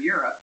Western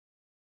Europe,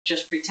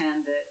 just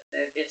pretend that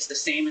it's the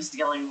same as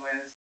dealing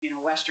with,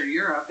 Western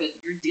Europe.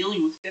 You're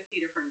dealing with 50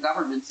 different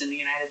governments in the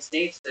United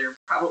States that are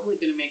probably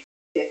going to make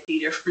 50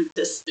 different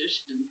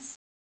decisions.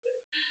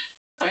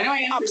 So I know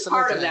I answered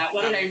part of that.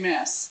 What did I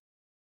miss?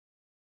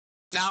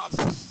 Now,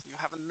 you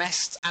haven't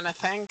missed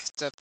anything.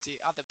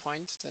 The other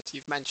point that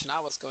you've mentioned, I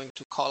was going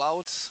to call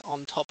out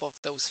on top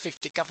of those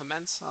 50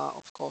 governments,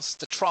 of course,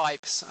 the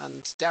tribes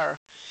and their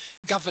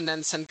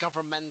governance and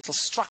governmental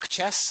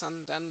structures,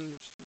 and then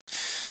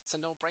it's a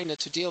no-brainer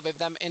to deal with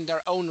them in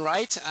their own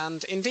right.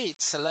 And indeed,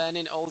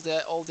 learning all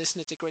this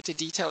nitty-gritty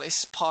detail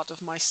is part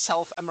of my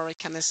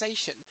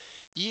self-Americanization.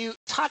 You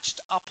touched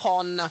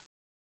upon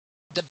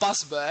the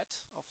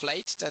buzzword of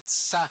late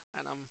that's,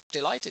 and I'm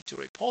delighted to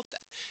report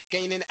that,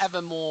 gaining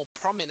ever more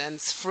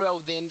prominence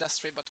throughout the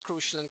industry, but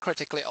crucial and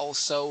critically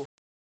also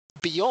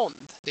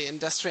beyond the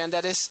industry, and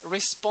that is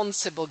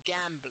responsible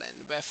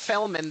gambling. We're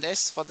filming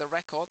this, for the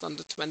record, on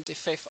the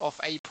 25th of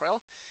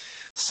April.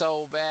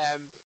 So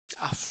we're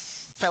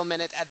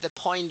filming it at the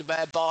point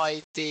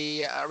whereby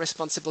the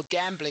Responsible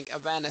Gambling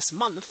Awareness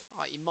Month,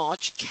 i.e.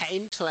 March,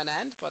 came to an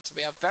end, but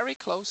we are very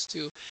close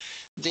to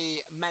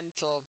the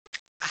Mental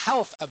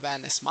Health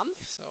Awareness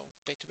Month, so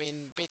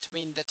between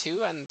the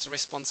two and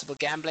responsible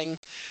gambling,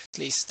 at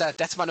least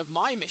that's one of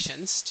my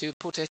missions, to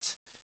put it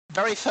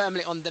very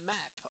firmly on the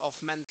map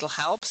of mental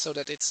health, so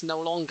that it's no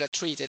longer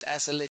treated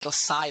as a little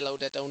silo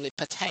that only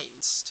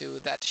pertains to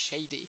that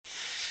shady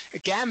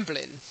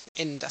gambling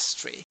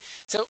industry.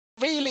 So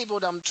really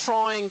what I'm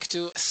trying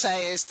to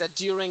say is that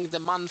during the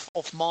month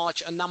of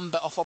March, a number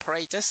of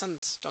operators, and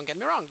don't get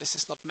me wrong, this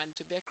is not meant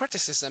to be a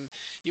criticism,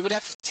 you would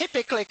have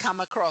typically come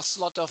across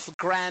a lot of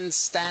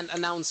grandstand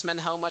announcement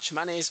how much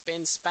money is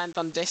being spent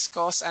on this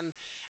course and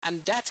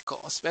that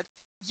course. But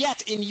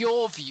yet, in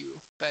your view,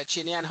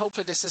 Virginia, and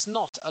hopefully this is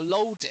not a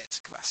loaded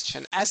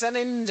question, as an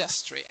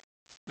industry,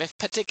 with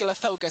particular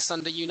focus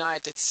on the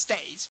United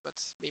States,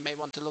 but we may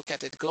want to look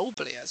at it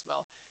globally as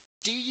well,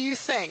 do you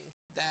think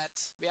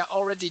that we are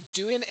already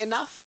doing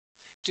enough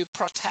to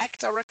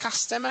protect our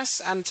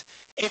customers? And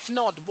if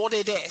not, what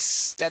it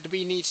is that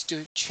we need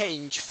to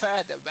change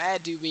further? Where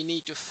do we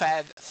need to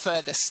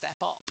further step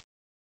up?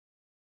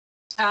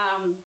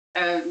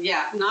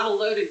 Yeah, not a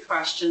loaded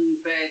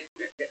question, but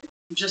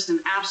just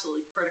an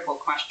absolutely critical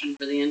question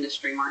for the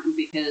industry, Martin,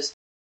 because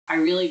I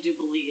really do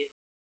believe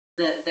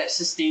that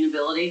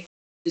sustainability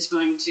is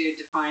going to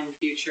define the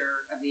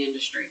future of the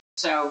industry.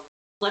 So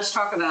let's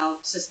talk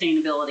about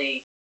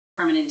sustainability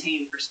from an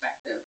Entain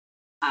perspective,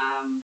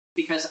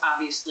 because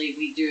obviously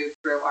we do,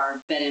 through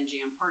our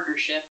BetMGM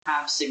partnership,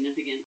 have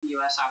significant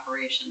U.S.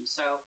 operations.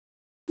 So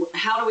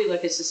how do we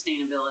look at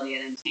sustainability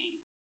at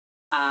Entain?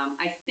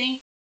 I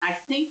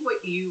think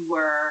what you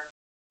were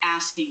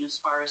asking as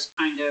far as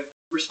kind of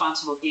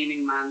responsible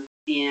gaming month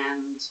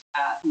and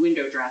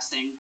window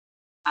dressing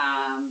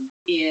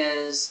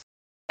is,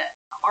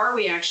 are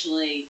we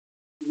actually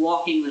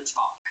walking the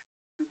talk?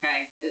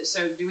 Okay,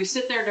 so do we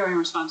sit there during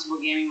Responsible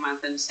Gaming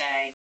Month and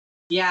say,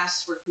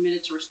 yes, we're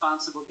committed to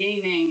responsible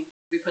gaming,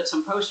 we put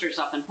some posters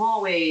up in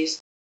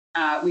hallways,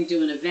 we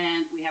do an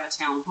event, we have a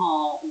town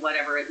hall,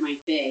 whatever it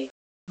might be,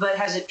 but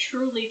has it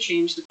truly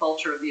changed the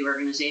culture of the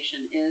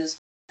organization? Is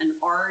an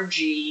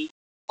RG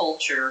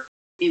culture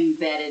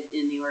embedded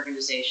in the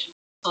organization?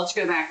 So let's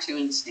go back to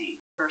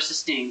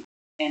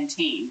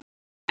Entain,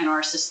 and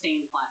our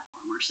Sustain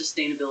platform, our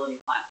sustainability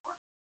platform.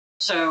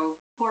 So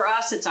for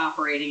us, it's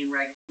operating in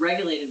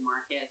regulated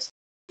markets.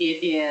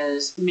 It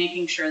is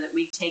making sure that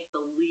we take the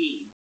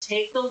lead,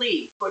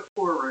 put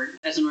forward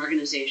as an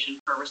organization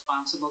for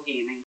responsible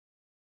gaming.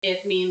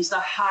 It means the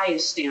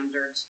highest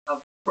standards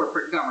of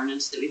corporate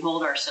governance that we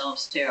hold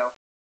ourselves to,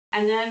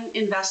 and then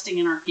investing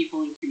in our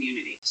people and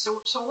community.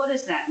 So what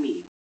does that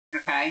mean?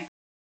 Okay.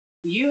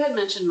 You had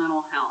mentioned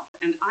mental health,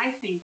 and I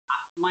think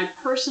my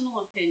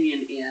personal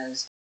opinion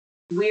is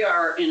we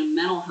are in a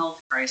mental health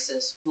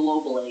crisis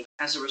globally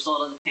as a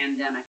result of the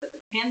pandemic, but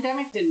the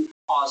pandemic didn't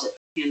cause it.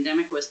 The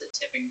pandemic was the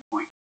tipping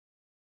point.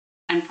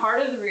 And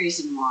part of the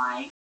reason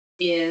why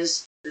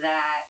is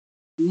that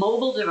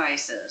mobile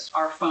devices,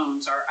 our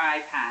phones, our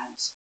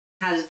iPads,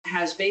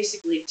 has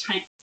basically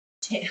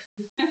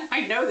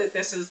I know that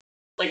this is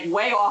like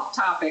way off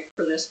topic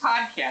for this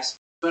podcast,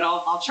 but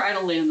I'll try to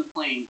land the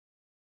plane.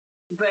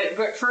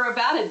 But for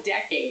about a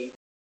decade,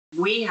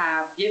 we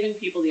have given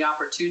people the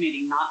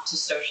opportunity not to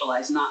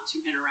socialize, not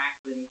to interact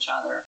with each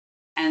other,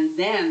 and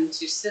then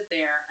to sit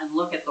there and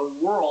look at the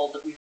world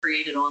that we've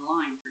created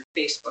online through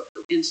Facebook,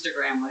 through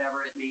Instagram,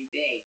 whatever it may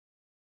be.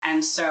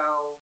 And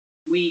so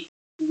we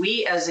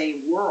as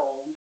a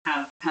world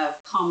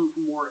have come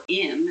more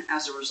in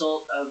as a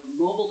result of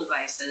mobile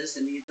devices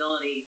and the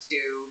ability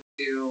to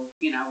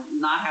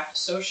not have to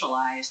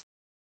socialize.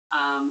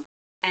 And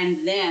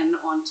then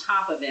on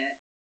top of it,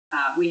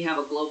 we have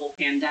a global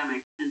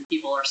pandemic, and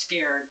people are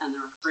scared and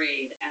they're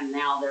afraid. And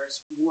now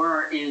there's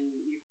war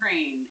in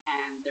Ukraine,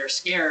 and they're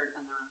scared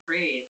and they're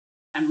afraid.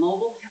 And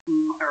mobile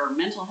or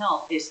mental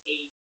health is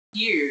a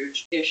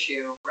huge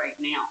issue right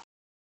now.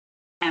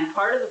 And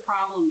part of the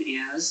problem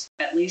is,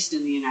 at least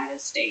in the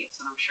United States,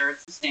 and I'm sure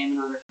it's the same in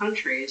other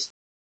countries,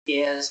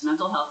 is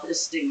mental health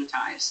is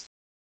stigmatized.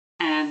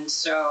 And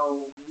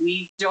so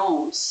we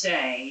don't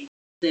say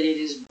that it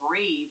is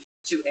brave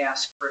to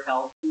ask for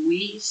help.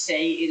 We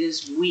say it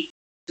is weak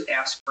to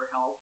ask for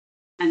help,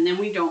 and then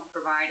we don't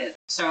provide it.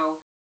 So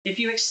if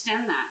you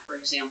extend that, for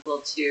example,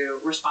 to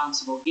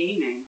responsible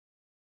gaming,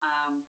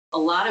 a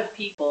lot of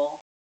people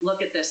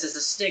look at this as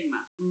a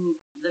stigma.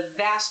 The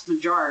vast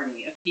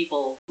majority of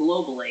people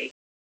globally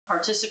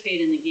participate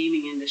in the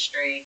gaming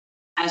industry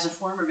as a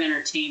form of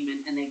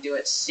entertainment, and they do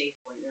it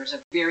safely. There's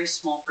a very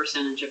small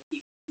percentage of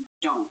people who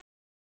don't.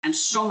 And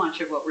so much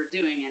of what we're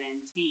doing at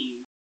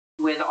Entain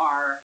with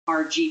our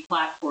RG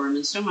platform,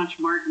 and so much,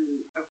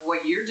 Martin, of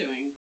what you're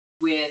doing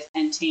with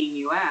Entain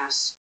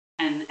US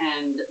and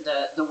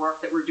the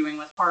work that we're doing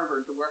with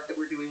Harvard, the work that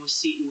we're doing with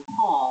Seton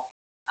Hall,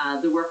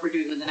 the work we're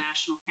doing with the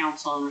National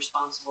Council on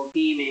Responsible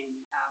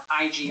Gaming,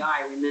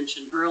 IGI, we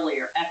mentioned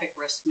earlier, Epic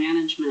Risk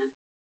Management,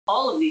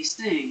 all of these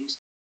things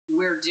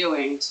we're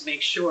doing to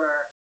make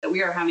sure that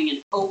we are having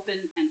an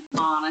open and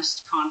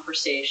honest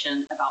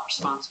conversation about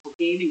responsible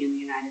gaming in the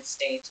United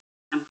States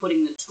and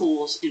putting the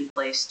tools in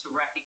place to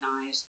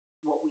recognize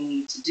what we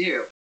need to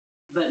do.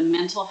 But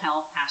mental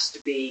health has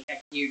to be a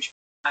huge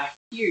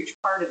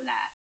part of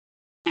that.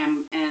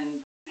 And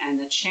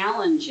the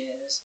challenge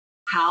is,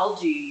 how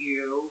do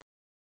you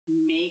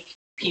make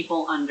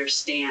people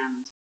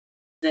understand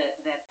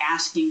that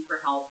asking for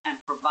help and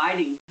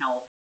providing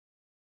help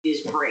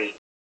is brave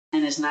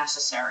and is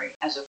necessary,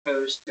 as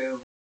opposed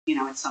to,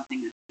 it's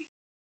something that we...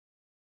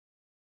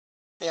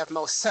 We have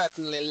most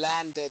certainly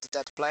landed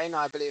that plane.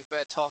 I believe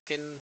we're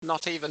talking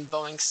not even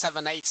Boeing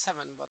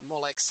 787, but more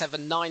like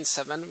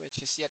 797,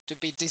 which is yet to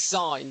be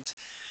designed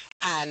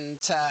and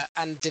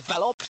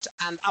developed.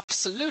 And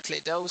absolutely,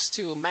 those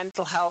two,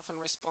 mental health and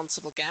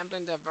responsible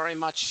gambling, they're very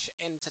much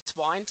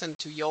intertwined. And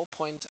to your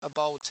point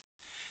about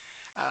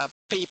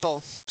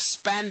people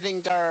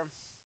spending their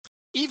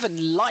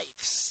even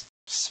lives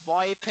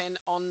swiping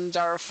on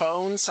their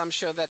phones. I'm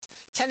sure that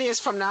 10 years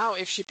from now,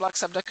 if she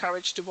plucks up the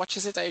courage to watch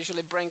it, I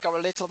usually bring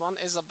our little one,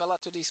 Isabella,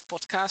 to these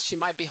podcasts. She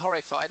might be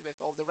horrified with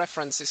all the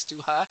references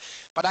to her,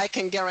 but I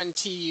can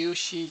guarantee you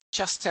she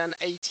just turned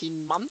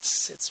 18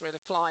 months. It's really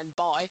flying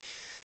by.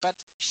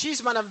 But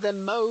she's one of the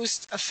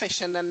most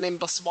efficient and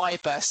nimble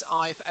swipers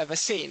I've ever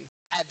seen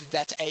at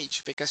that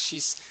age, because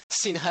she's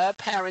seen her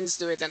parents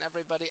do it and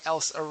everybody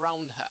else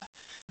around her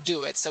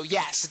do it. So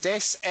yes,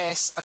 this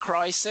is a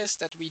crisis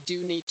that we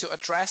do need to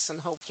address, and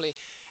hopefully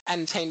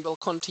Entain will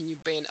continue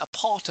being a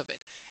part of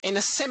it. In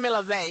a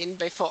similar vein,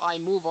 before I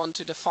move on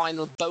to the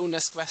final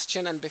bonus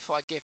question and before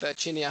I give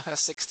Virginia her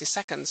 60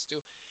 seconds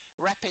to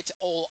wrap it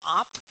all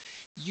up,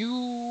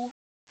 you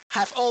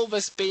have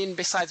always been,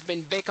 besides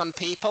being big on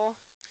people,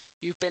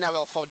 you've been,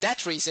 well, for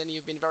that reason,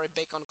 you've been very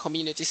big on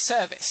community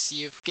service.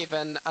 You've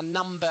given a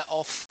number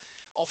of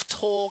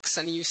talks,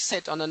 and you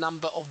sit on a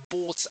number of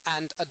boards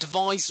and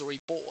advisory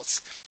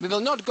boards. We will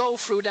not go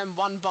through them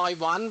one by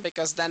one,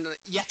 because then,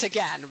 yet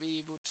again,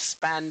 we would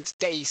spend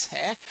days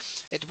here.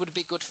 It would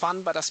be good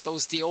fun, but I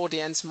suppose the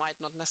audience might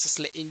not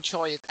necessarily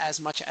enjoy it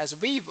as much as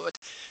we would.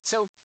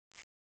 So,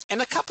 in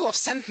a couple of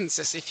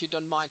sentences, if you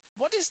don't mind,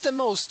 what is the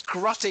most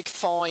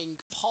gratifying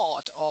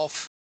part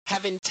of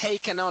having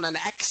taken on an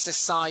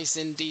exercise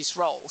in these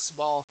roles?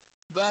 Well,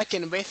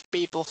 working with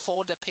people,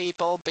 for the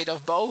people, bit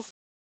of both?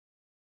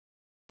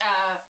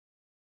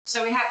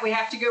 So we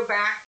have to go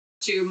back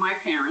to my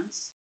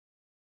parents.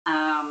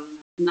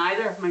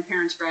 Neither of my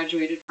parents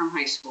graduated from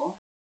high school,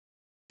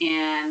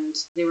 and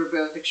they were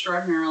both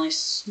extraordinarily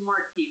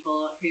smart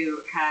people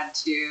who had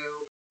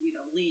to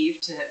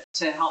leave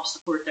to help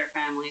support their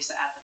families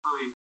at the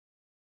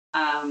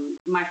time.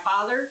 My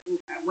father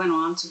went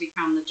on to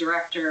become the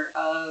director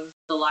of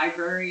the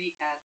library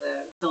at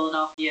the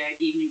Philadelphia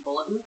Evening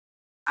Bulletin,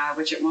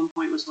 which at one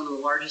point was one of the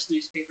largest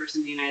newspapers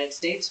in the United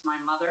States. My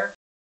mother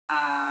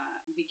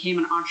became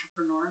an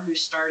entrepreneur who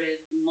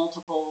started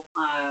multiple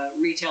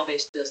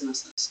retail-based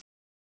businesses.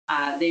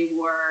 They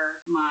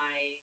were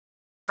my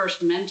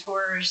first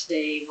mentors.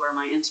 They were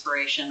my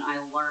inspiration. I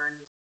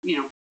learned,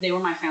 they were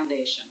my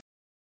foundation.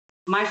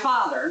 My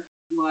father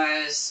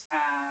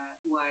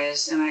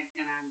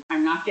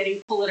I'm not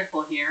getting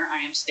political here. I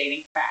am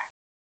stating fact.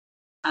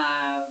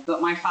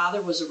 But my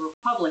father was a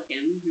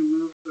Republican who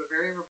moved to a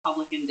very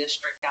Republican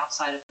district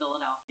outside of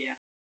Philadelphia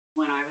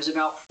when I was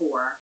about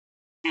 4.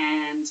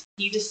 And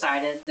he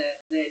decided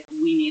that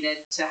we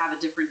needed to have a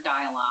different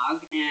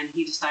dialogue, and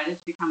he decided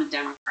to become a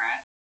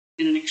Democrat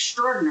in an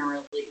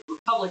extraordinarily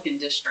Republican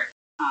district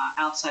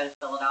outside of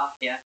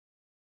Philadelphia.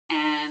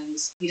 And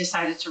he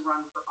decided to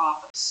run for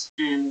office.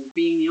 And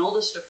being the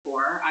oldest of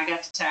 4, I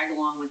got to tag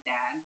along with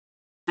Dad,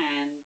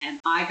 and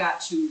I got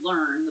to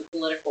learn the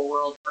political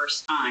world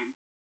firsthand.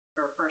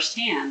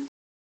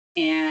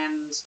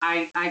 And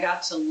I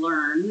got to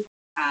learn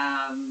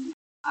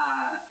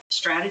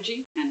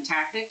strategy and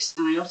tactics,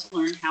 and I also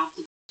learned how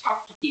to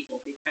talk to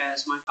people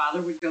because my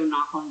father would go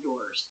knock on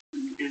doors,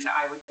 and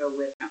I would go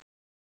with him.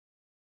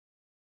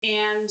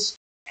 And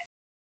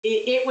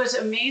it was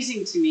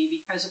amazing to me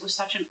because it was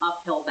such an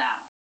uphill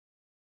battle.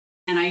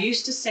 And I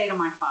used to say to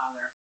my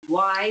father,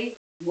 why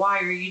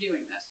are you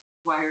doing this?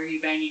 Why are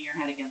you banging your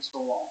head against a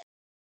wall?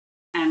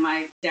 And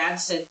my dad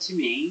said to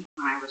me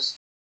when I was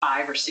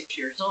 5 or 6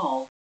 years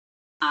old,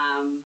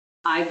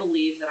 I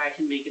believe that I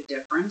can make a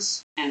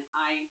difference, and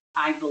I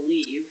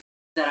believe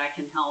that I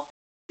can help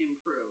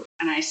improve.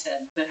 And I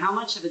said, but how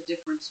much of a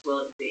difference will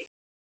it be?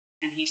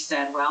 And he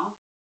said, well,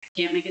 I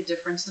can't make a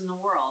difference in the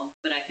world,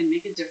 but I can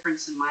make a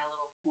difference in my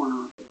little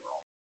corner of the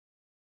world.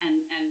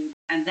 And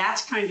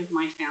that's kind of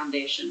my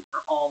foundation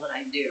for all that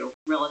I do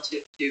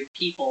relative to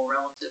people,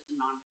 relative to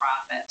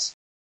nonprofits.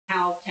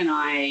 How can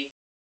I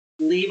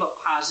leave a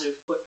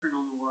positive footprint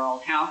on the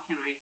world? How can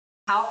I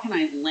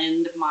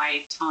lend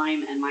my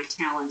time and my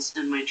talents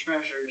and my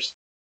treasures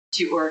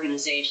to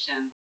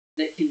organization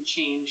that can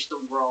change the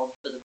world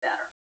for the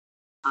better?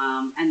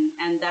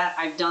 And that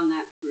I've done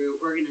that through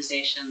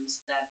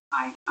organizations that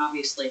I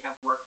obviously have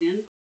worked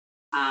in.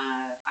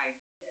 As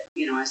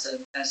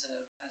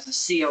a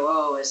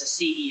COO, as a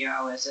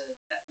CEO, as a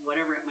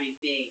whatever it might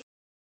be,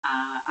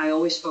 I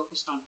always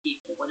focused on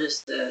people.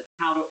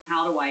 How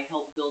do I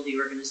help build the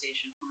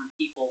organization from a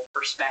people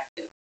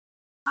perspective?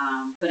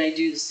 But I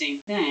do the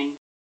same thing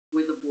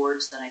with the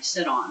boards that I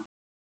sit on.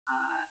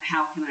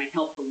 How can I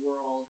help the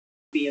world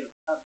be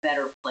a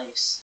better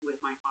place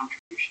with my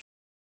contribution?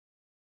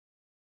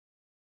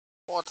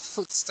 What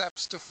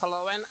footsteps to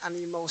follow in, and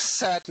you most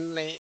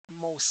certainly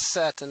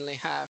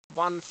have.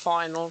 One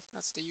final,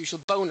 that's the usual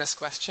bonus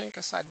question,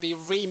 because I'd be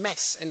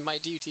remiss in my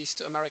duties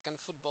to American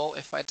football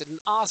if I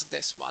didn't ask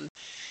this one.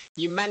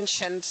 You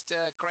mentioned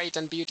the great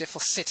and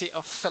beautiful city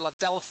of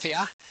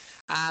Philadelphia,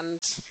 and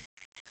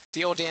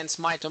the audience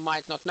might or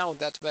might not know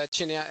that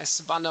Virginia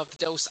is one of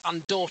those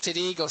undaunted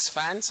Eagles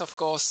fans. Of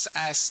course,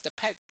 as the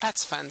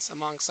Pats fans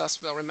amongst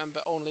us will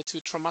remember only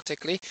too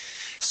traumatically,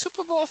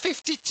 Super Bowl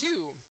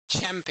 52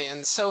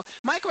 champions. So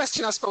my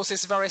question, I suppose,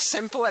 is very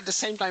simple. At the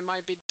same time,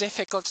 might be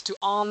difficult to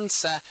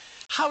answer.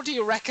 How do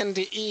you reckon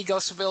the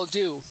Eagles will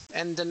do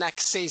in the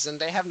next season?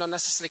 They have not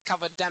necessarily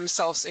covered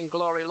themselves in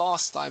glory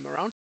last time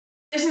around.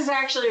 This is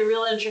actually a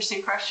real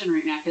interesting question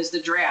right now because the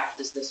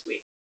draft is this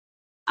week.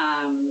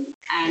 And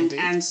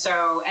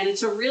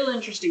it's a real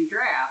interesting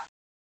draft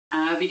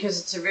because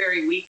it's a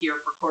very weak year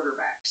for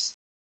quarterbacks.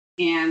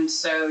 And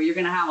so you're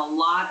going to have a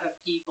lot of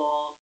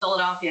people.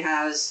 Philadelphia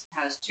has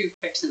 2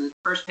 picks in the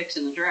first picks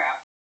in the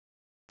draft.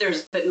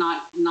 But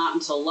not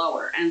until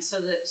lower. And so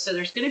there's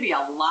going to be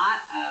a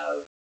lot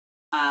of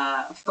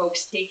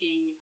folks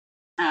taking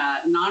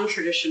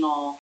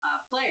non-traditional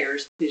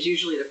players, because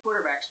usually the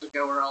quarterbacks would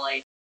go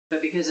early.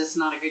 But because it's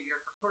not a good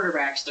year for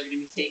quarterbacks, they're going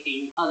to be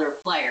taking other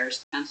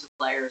players, defensive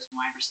players,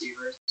 wide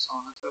receivers, and so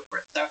on and so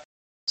forth.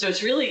 So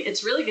it's really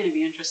going to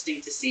be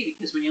interesting to see,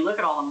 because when you look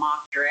at all the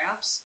mock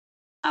drafts,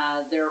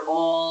 they're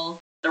all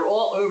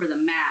over the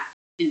map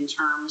in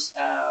terms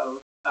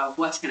of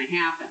what's going to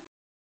happen.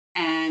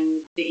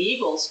 And the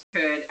Eagles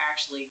could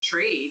actually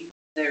trade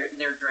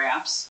their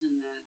drafts in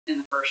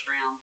the first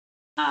round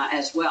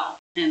as well.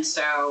 And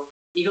so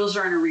Eagles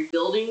are in a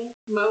rebuilding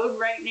mode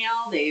right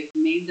now. They've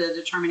made the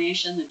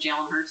determination that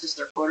Jalen Hurts is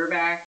their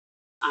quarterback.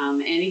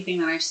 Anything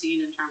that I've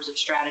seen in terms of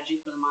strategy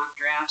for the mock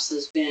drafts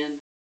has been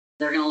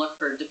they're going to look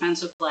for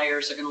defensive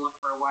players. They're going to look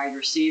for a wide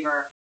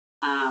receiver.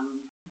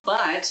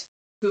 But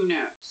who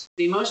knows?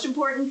 The most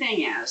important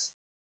thing is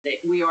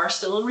that we are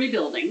still in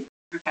rebuilding,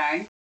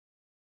 okay?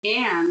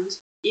 And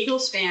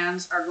Eagles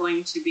fans are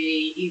going to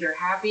be either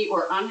happy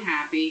or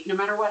unhappy no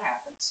matter what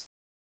happens.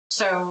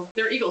 So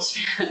they're Eagles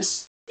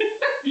fans.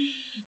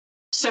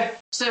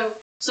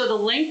 So the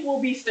link will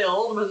be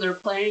filled when they're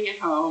playing at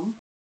home,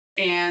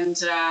 and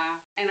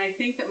I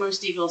think that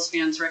most Eagles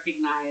fans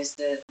recognize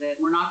that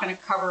we're not going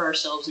to cover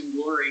ourselves in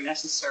glory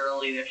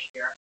necessarily this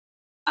year,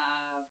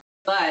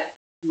 but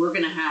we're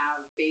going to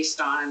have, based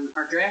on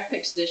our draft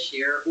picks this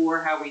year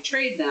or how we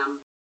trade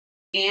them,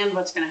 and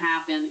what's going to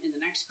happen in the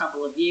next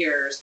couple of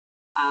years,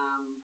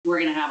 we're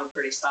going to have a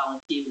pretty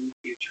solid team in the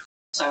future.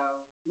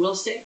 So we'll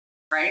see,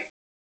 right?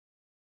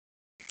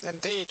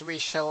 Indeed, we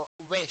shall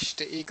wish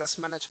the Eagles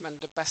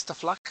management the best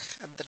of luck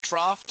at the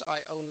draft.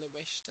 I only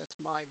wish that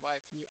my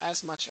wife knew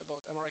as much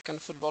about American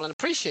football and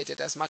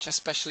appreciated as much,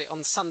 especially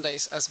on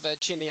Sundays, as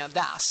Virginia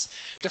does.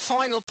 The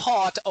final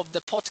part of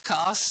the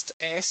podcast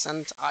is,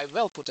 and I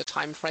will put a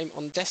time frame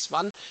on this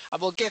one, I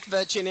will give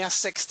Virginia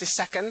 60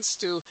 seconds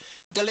to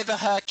deliver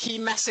her key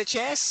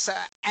messages.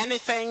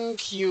 Anything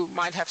you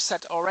might have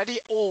said already,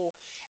 or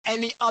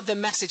any other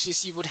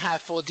messages you would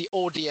have for the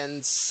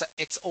audience.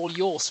 It's all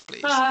yours,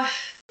 please.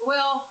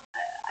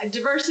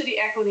 Diversity,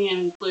 equity, and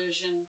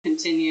inclusion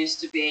continues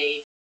to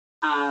be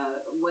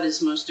what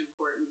is most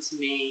important to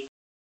me,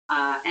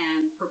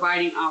 and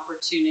providing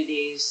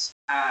opportunities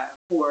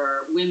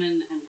for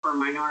women and for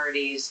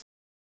minorities.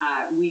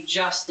 We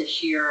just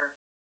this year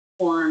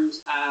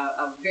formed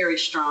a very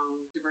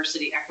strong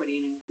diversity, equity,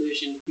 and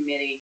inclusion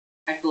committee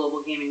at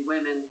Global Gaming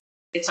Women.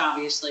 It's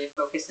obviously a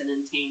focus in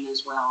Entain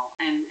as well.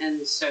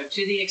 And so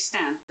to the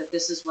extent that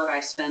this is what I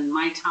spend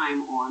my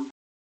time on,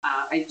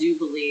 I do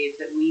believe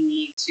that we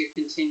need to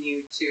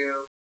continue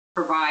to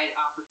provide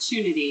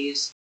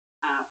opportunities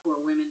for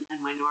women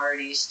and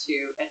minorities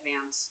to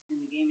advance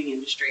in the gaming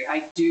industry.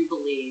 I do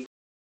believe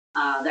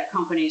that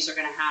companies are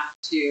going to have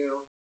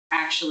to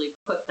actually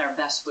put their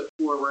best foot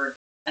forward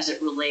as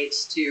it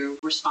relates to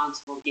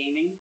responsible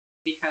gaming,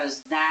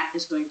 because that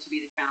is going to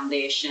be the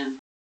foundation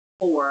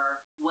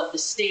for what the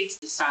states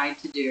decide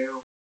to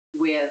do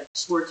with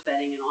sports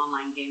betting and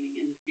online gaming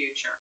in the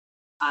future.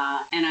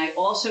 And I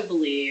also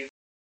believe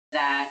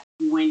that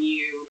when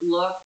you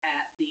look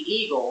at the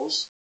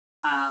Eagles,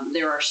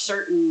 there are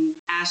certain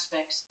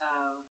aspects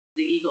of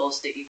the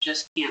Eagles that you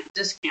just can't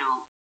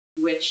discount,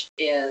 which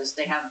is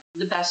they have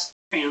the best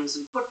fans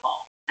in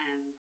football.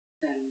 And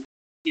then,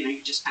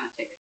 you just kind of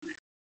take it from there.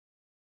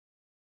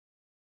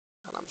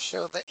 And I'm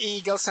sure the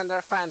Eagles and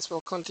their fans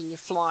will continue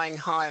flying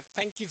high.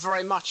 Thank you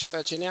very much,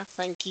 Virginia.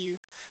 Thank you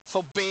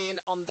for being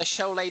on the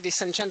show,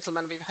 ladies and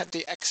gentlemen. We've had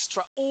the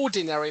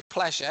extraordinary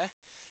pleasure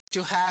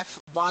to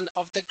have one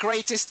of the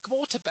greatest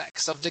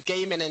quarterbacks of the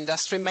gaming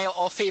industry, male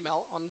or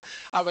female, on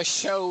our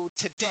show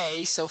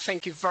today. So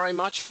thank you very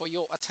much for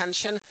your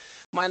attention.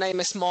 My name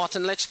is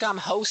Martin Lichka. I'm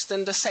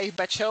hosting the Safe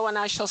Bet Show, and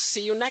I shall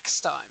see you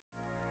next time.